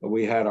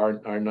 We had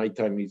our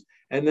nighttime meals.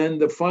 And then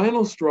the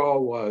final straw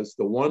was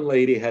the one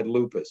lady had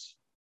lupus,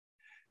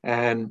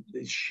 and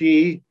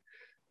she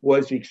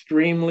was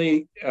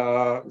extremely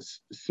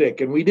sick,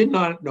 and we did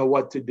not know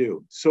what to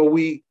do. So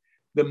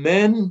the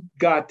men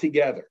got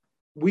together.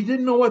 We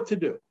didn't know what to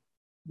do.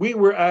 We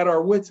were at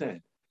our wits'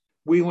 end.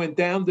 We went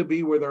down to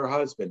be with her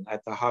husband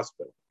at the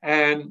hospital,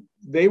 and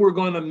they were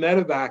going to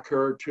medevac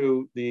her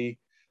to the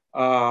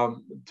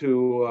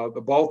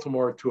to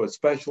Baltimore to a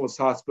specialist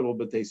hospital,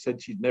 but they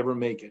said she'd never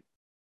make it.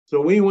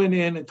 So we went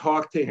in and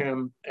talked to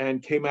him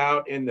and came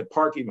out in the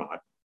parking lot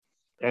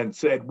and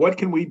said, what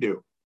can we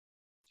do?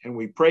 And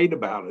we prayed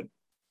about it.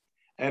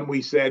 And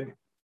we said,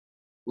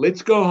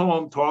 let's go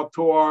home, talk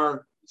to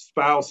our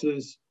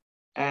spouses,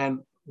 and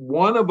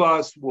one of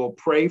us will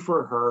pray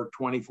for her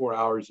 24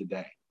 hours a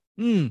day.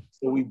 Mm.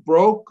 So we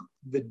broke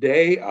the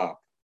day up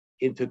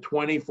into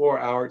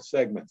 24-hour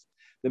segments.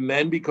 The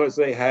men, because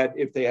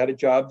if you had a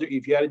job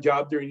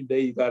during the day,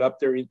 you got up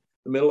there in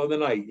the middle of the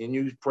night and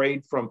you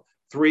prayed from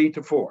 3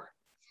 to 4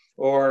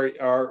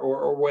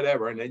 or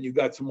whatever. And then you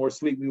got some more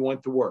sleep. We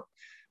went to work.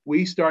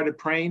 We started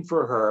praying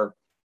for her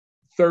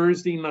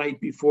Thursday night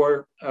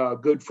before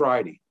Good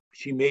Friday.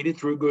 She made it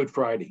through Good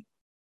Friday.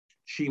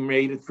 She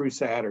made it through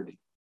Saturday.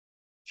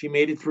 She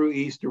made it through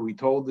Easter. We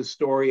told the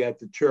story at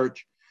the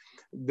church.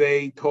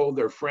 They told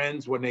their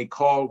friends when they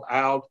called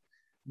out.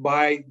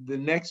 By the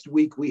next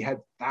week, we had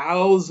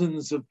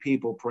thousands of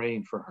people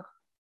praying for her.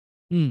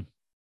 Mm.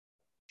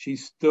 She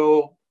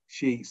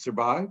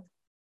survived.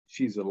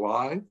 She's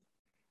alive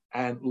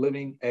and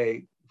living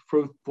a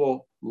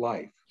fruitful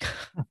life.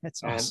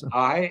 That's and awesome.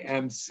 I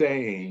am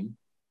saying,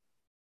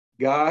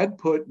 God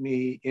put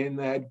me in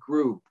that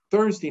group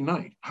Thursday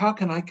night. How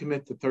can I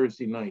commit to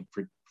Thursday night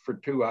for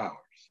 2 hours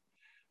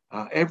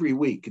every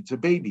week? It's a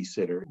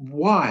babysitter.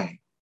 Why?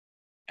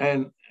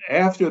 And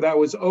after that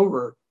was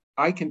over,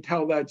 I can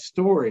tell that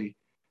story,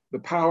 the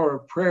power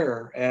of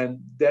prayer and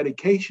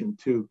dedication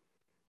to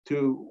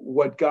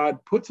what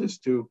God puts us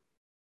to,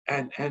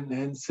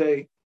 and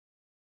say,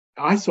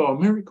 I saw a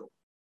miracle.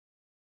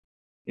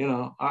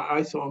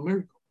 I saw a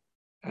miracle.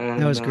 And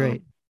That was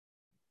great.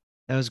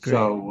 That was great.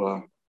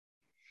 so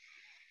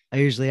I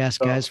usually ask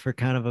so guys for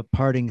kind of a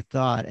parting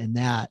thought, and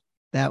that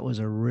was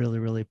a really,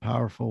 really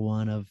powerful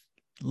one of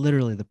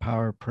literally the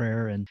power of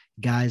prayer and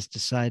guys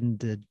deciding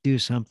to do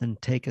something,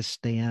 take a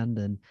stand.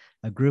 And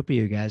a group of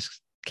you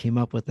guys came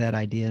up with that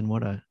idea. And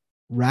what a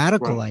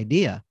radical right,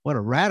 idea. What a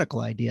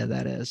radical idea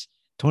that is.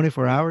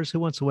 24 right, hours.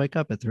 Who wants to wake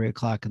up at 3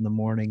 o'clock in the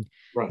morning,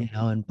 right.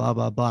 and blah,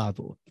 blah, blah.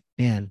 But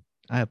man,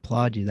 I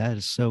applaud you. That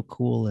is so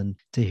cool. And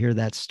to hear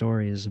that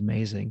story is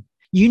amazing.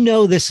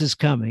 This is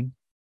coming.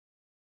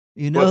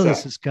 What's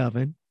This that? is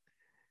coming.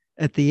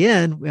 At the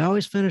end, we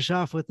always finish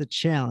off with a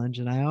challenge.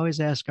 And I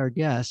always ask our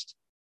guest,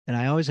 and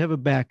I always have a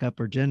backup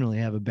or generally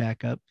have a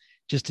backup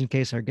just in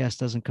case our guest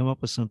doesn't come up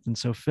with something.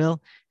 So,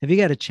 Phil, have you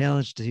got a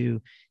challenge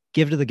to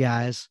give to the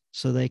guys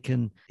so they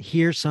can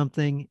hear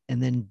something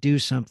and then do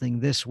something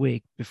this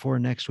week before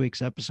next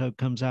week's episode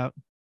comes out?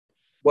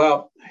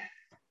 Well,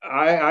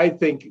 I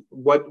think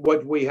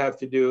what we have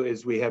to do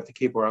is we have to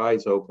keep our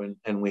eyes open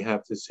and we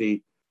have to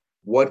see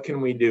what can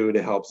we do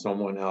to help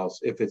someone else.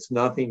 If it's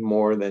nothing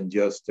more than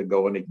just to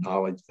go and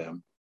acknowledge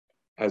them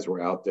as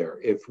we're out there.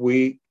 If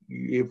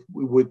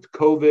with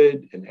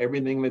COVID and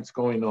everything that's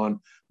going on,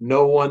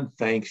 no one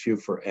thanks you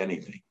for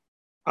anything.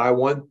 I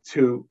want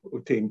to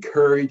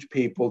encourage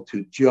people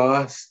to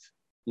just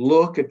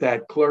look at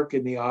that clerk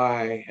in the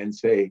eye and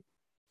say,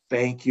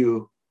 thank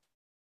you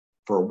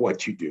for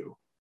what you do.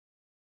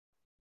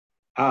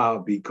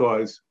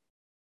 Because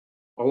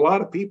a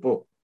lot of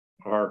people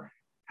are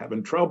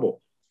having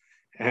trouble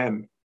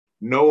and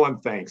no one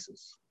thanks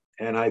us.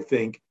 And I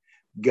think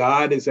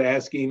God is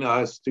asking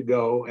us to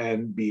go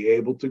and be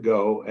able to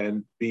go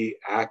and be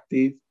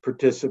active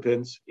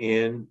participants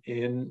in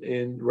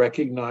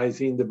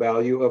recognizing the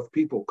value of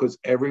people, because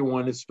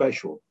everyone is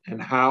special.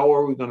 And how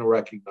are we going to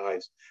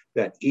recognize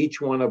that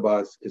each one of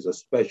us is a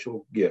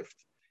special gift,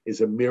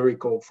 is a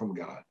miracle from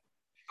God?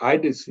 I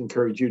just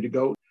encourage you to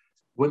go.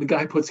 When the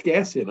guy puts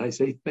gas in, I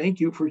say,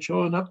 thank you for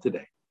showing up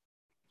today.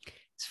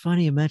 It's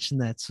funny you mentioned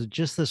that. So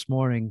just this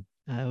morning,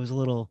 it was a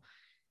little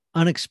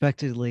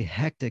unexpectedly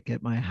hectic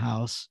at my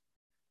house.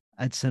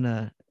 I'd sent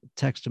a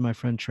text to my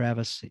friend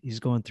Travis. He's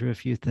going through a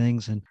few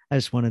things, and I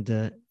just wanted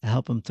to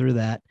help him through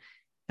that.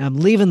 And I'm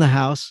leaving the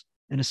house,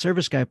 and a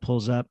service guy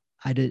pulls up.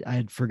 I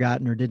had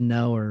forgotten or didn't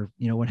know or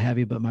what have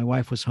you, but my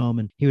wife was home,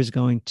 and he was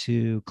going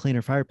to clean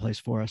her fireplace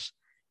for us.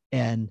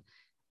 And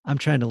I'm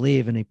trying to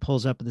leave, and he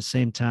pulls up at the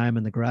same time,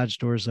 and the garage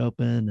door's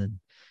open, and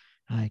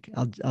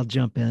I'll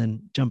jump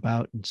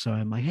out. And so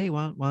I'm like, hey,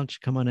 why don't you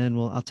come on in?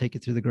 I'll take you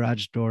through the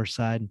garage door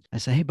side. I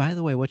say, hey, by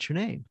the way, what's your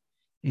name?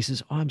 He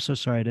says, oh, I'm so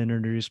sorry I didn't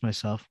introduce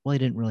myself. Well, he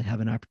didn't really have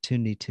an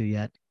opportunity to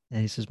yet.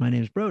 And he says, my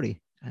name's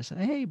Brody. I said,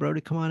 hey,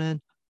 Brody, come on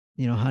in.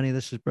 Honey,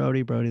 this is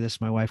Brody. Brody, this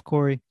is my wife,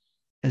 Corey.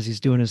 As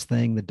he's doing his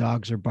thing, the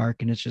dogs are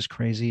barking. It's just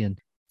crazy. And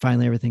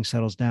finally, everything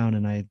settles down.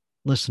 And I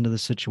listen to the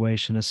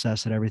situation,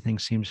 assess that everything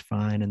seems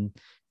fine. And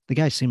the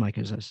guy seemed like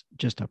he was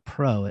just a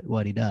pro at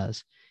what he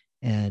does.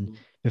 And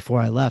before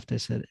I left, I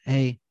said,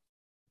 hey,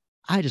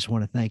 I just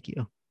want to thank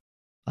you.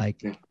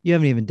 Like, Yeah. you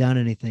haven't even done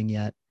anything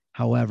yet.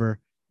 However,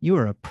 you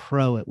are a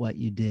pro at what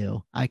you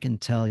do. I can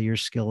tell your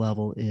skill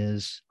level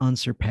is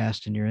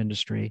unsurpassed in your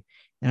industry.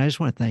 And I just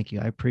want to thank you.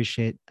 I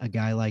appreciate a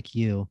guy like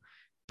you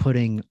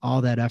putting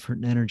all that effort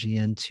and energy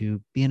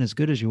into being as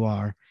good as you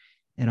are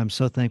And I'm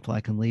so thankful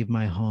I can leave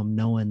my home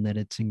knowing that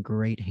it's in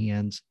great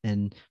hands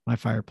and my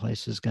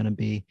fireplace is going to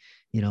be,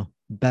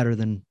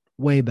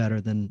 way better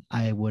than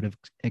I would have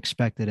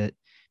expected it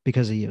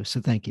because of you.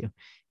 So thank you.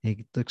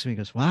 He looks at me and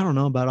goes, well, I don't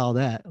know about all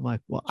that. I'm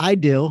like, well, I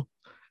do.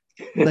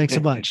 Thanks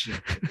a bunch.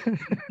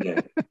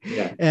 Yeah.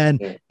 Yeah. And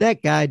Yeah.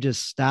 that guy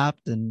just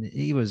stopped and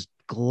he was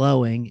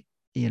glowing,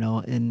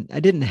 and I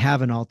didn't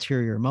have an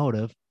ulterior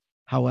motive.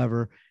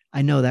 However,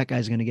 I know that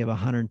guy's going to give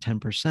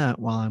 110%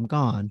 while I'm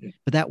gone,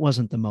 but that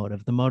wasn't the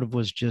motive. The motive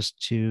was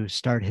just to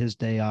start his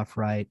day off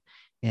right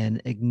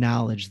and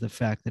acknowledge the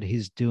fact that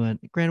he's doing,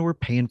 granted, we're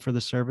paying for the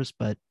service,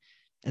 but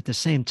at the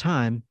same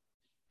time,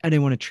 I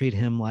didn't want to treat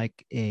him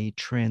like a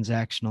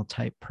transactional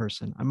type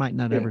person. I might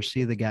not Yeah. ever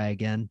see the guy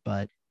again,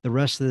 but the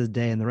rest of the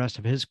day and the rest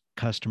of his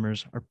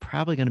customers are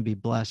probably going to be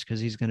blessed because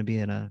he's going to be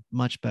in a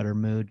much better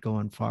mood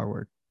going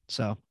forward.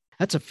 So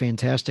that's a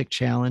fantastic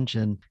challenge.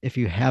 And if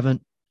you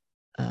haven't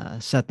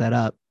set that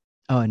up,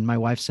 oh, and my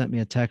wife sent me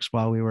a text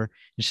while we were,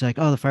 and she's like,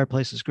 oh, the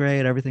fireplace is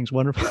great. Everything's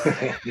wonderful.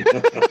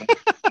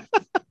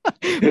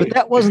 But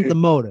that wasn't the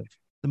motive.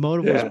 The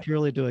motive was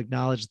purely to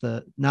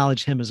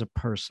acknowledge him as a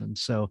person.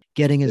 So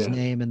getting his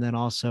name, and then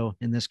also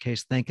in this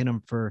case, thanking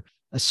him for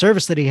a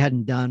service that he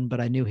hadn't done, but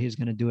I knew he was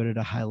going to do it at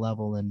a high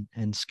level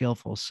and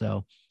skillful.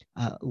 So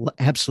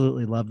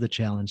absolutely love the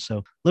challenge.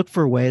 So look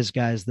for ways,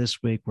 guys,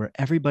 this week where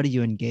everybody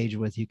you engage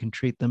with, you can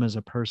treat them as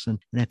a person.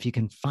 And if you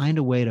can find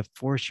a way to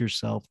force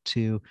yourself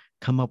to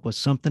come up with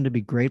something to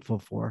be grateful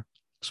for.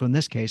 So in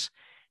this case,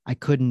 I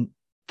couldn't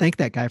thank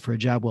that guy for a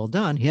job well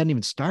done. He hadn't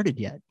even started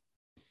yet,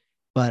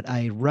 but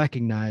I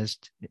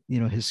recognized,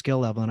 his skill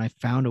level, and I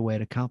found a way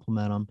to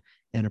compliment him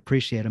and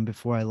appreciate him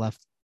before I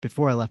left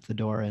the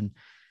door. And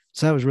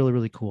so that was really,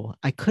 really cool.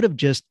 I could have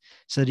just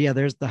said, yeah,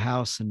 there's the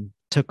house, and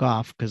took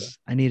off because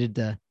I needed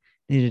to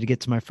get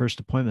to my first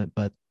appointment.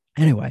 But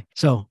anyway,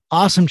 so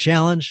awesome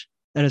challenge.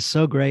 That is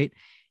so great.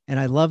 And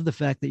I love the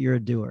fact that you're a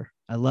doer.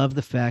 I love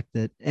the fact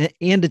that,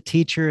 and a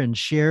teacher and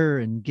sharer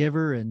and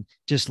giver, and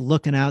just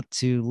looking out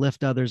to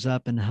lift others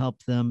up and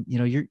help them.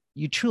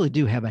 You truly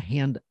do have a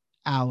hand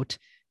out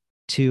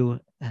to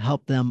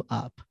help them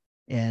up.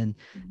 And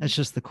that's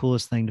just the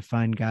coolest thing, to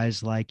find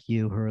guys like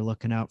you who are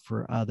looking out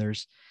for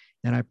others.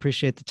 And I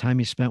appreciate the time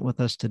you spent with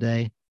us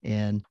today.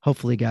 And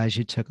hopefully, guys,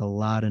 you took a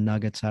lot of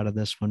nuggets out of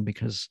this one,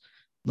 because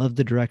love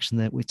the direction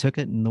that we took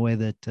it and the way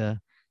that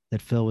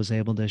Phil was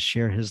able to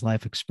share his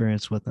life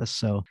experience with us.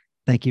 So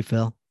thank you,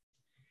 Phil.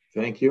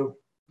 Thank you.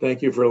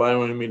 Thank you for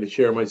allowing me to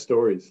share my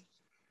stories.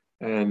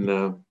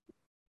 And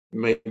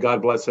may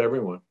God bless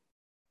everyone.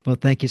 Well,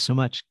 thank you so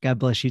much. God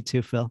bless you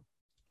too, Phil.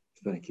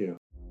 Thank you.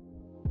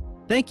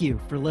 Thank you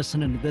for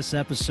listening to this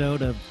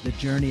episode of the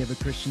Journey of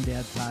a Christian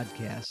Dad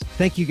podcast.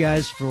 Thank you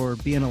guys for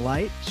being a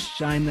light.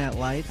 Shine that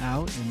light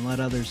out and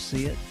let others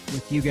see it.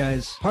 With you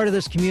guys part of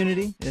this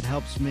community, it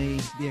helps me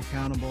be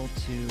accountable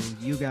to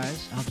you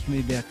guys. It helps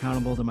me be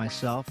accountable to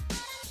myself,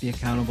 be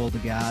accountable to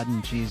God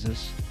and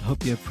Jesus. I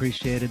hope you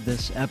appreciated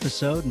this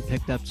episode and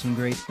picked up some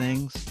great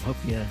things. Hope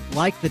you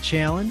like the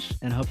challenge,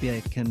 and hope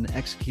you can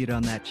execute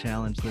on that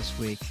challenge this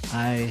week.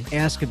 I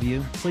ask of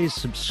you, please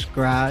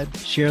subscribe,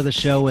 share the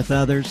show with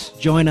others.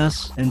 Join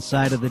us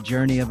inside of the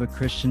Journey of a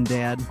Christian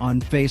Dad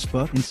on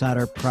Facebook, inside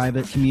our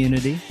private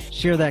community.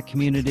 Share that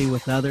community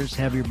with others.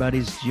 Have your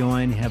buddies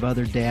join. Have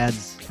other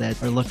dads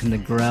that are looking to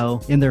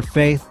grow in their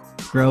faith,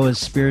 grow as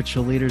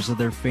spiritual leaders of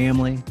their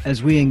family.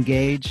 As we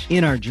engage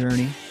in our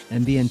journey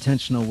and be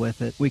intentional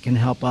with it, we can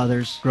help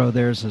others grow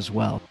theirs as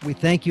well. We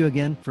thank you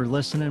again for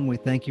listening. We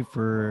thank you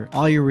for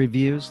all your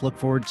reviews. Look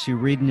forward to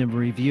reading a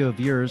review of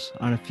yours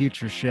on a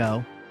future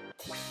show.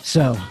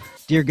 So,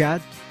 dear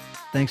God,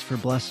 thanks for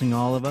blessing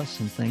all of us,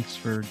 and thanks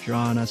for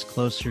drawing us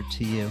closer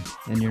to you.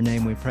 In your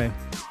name we pray.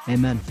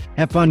 Amen.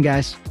 Have fun,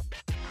 guys.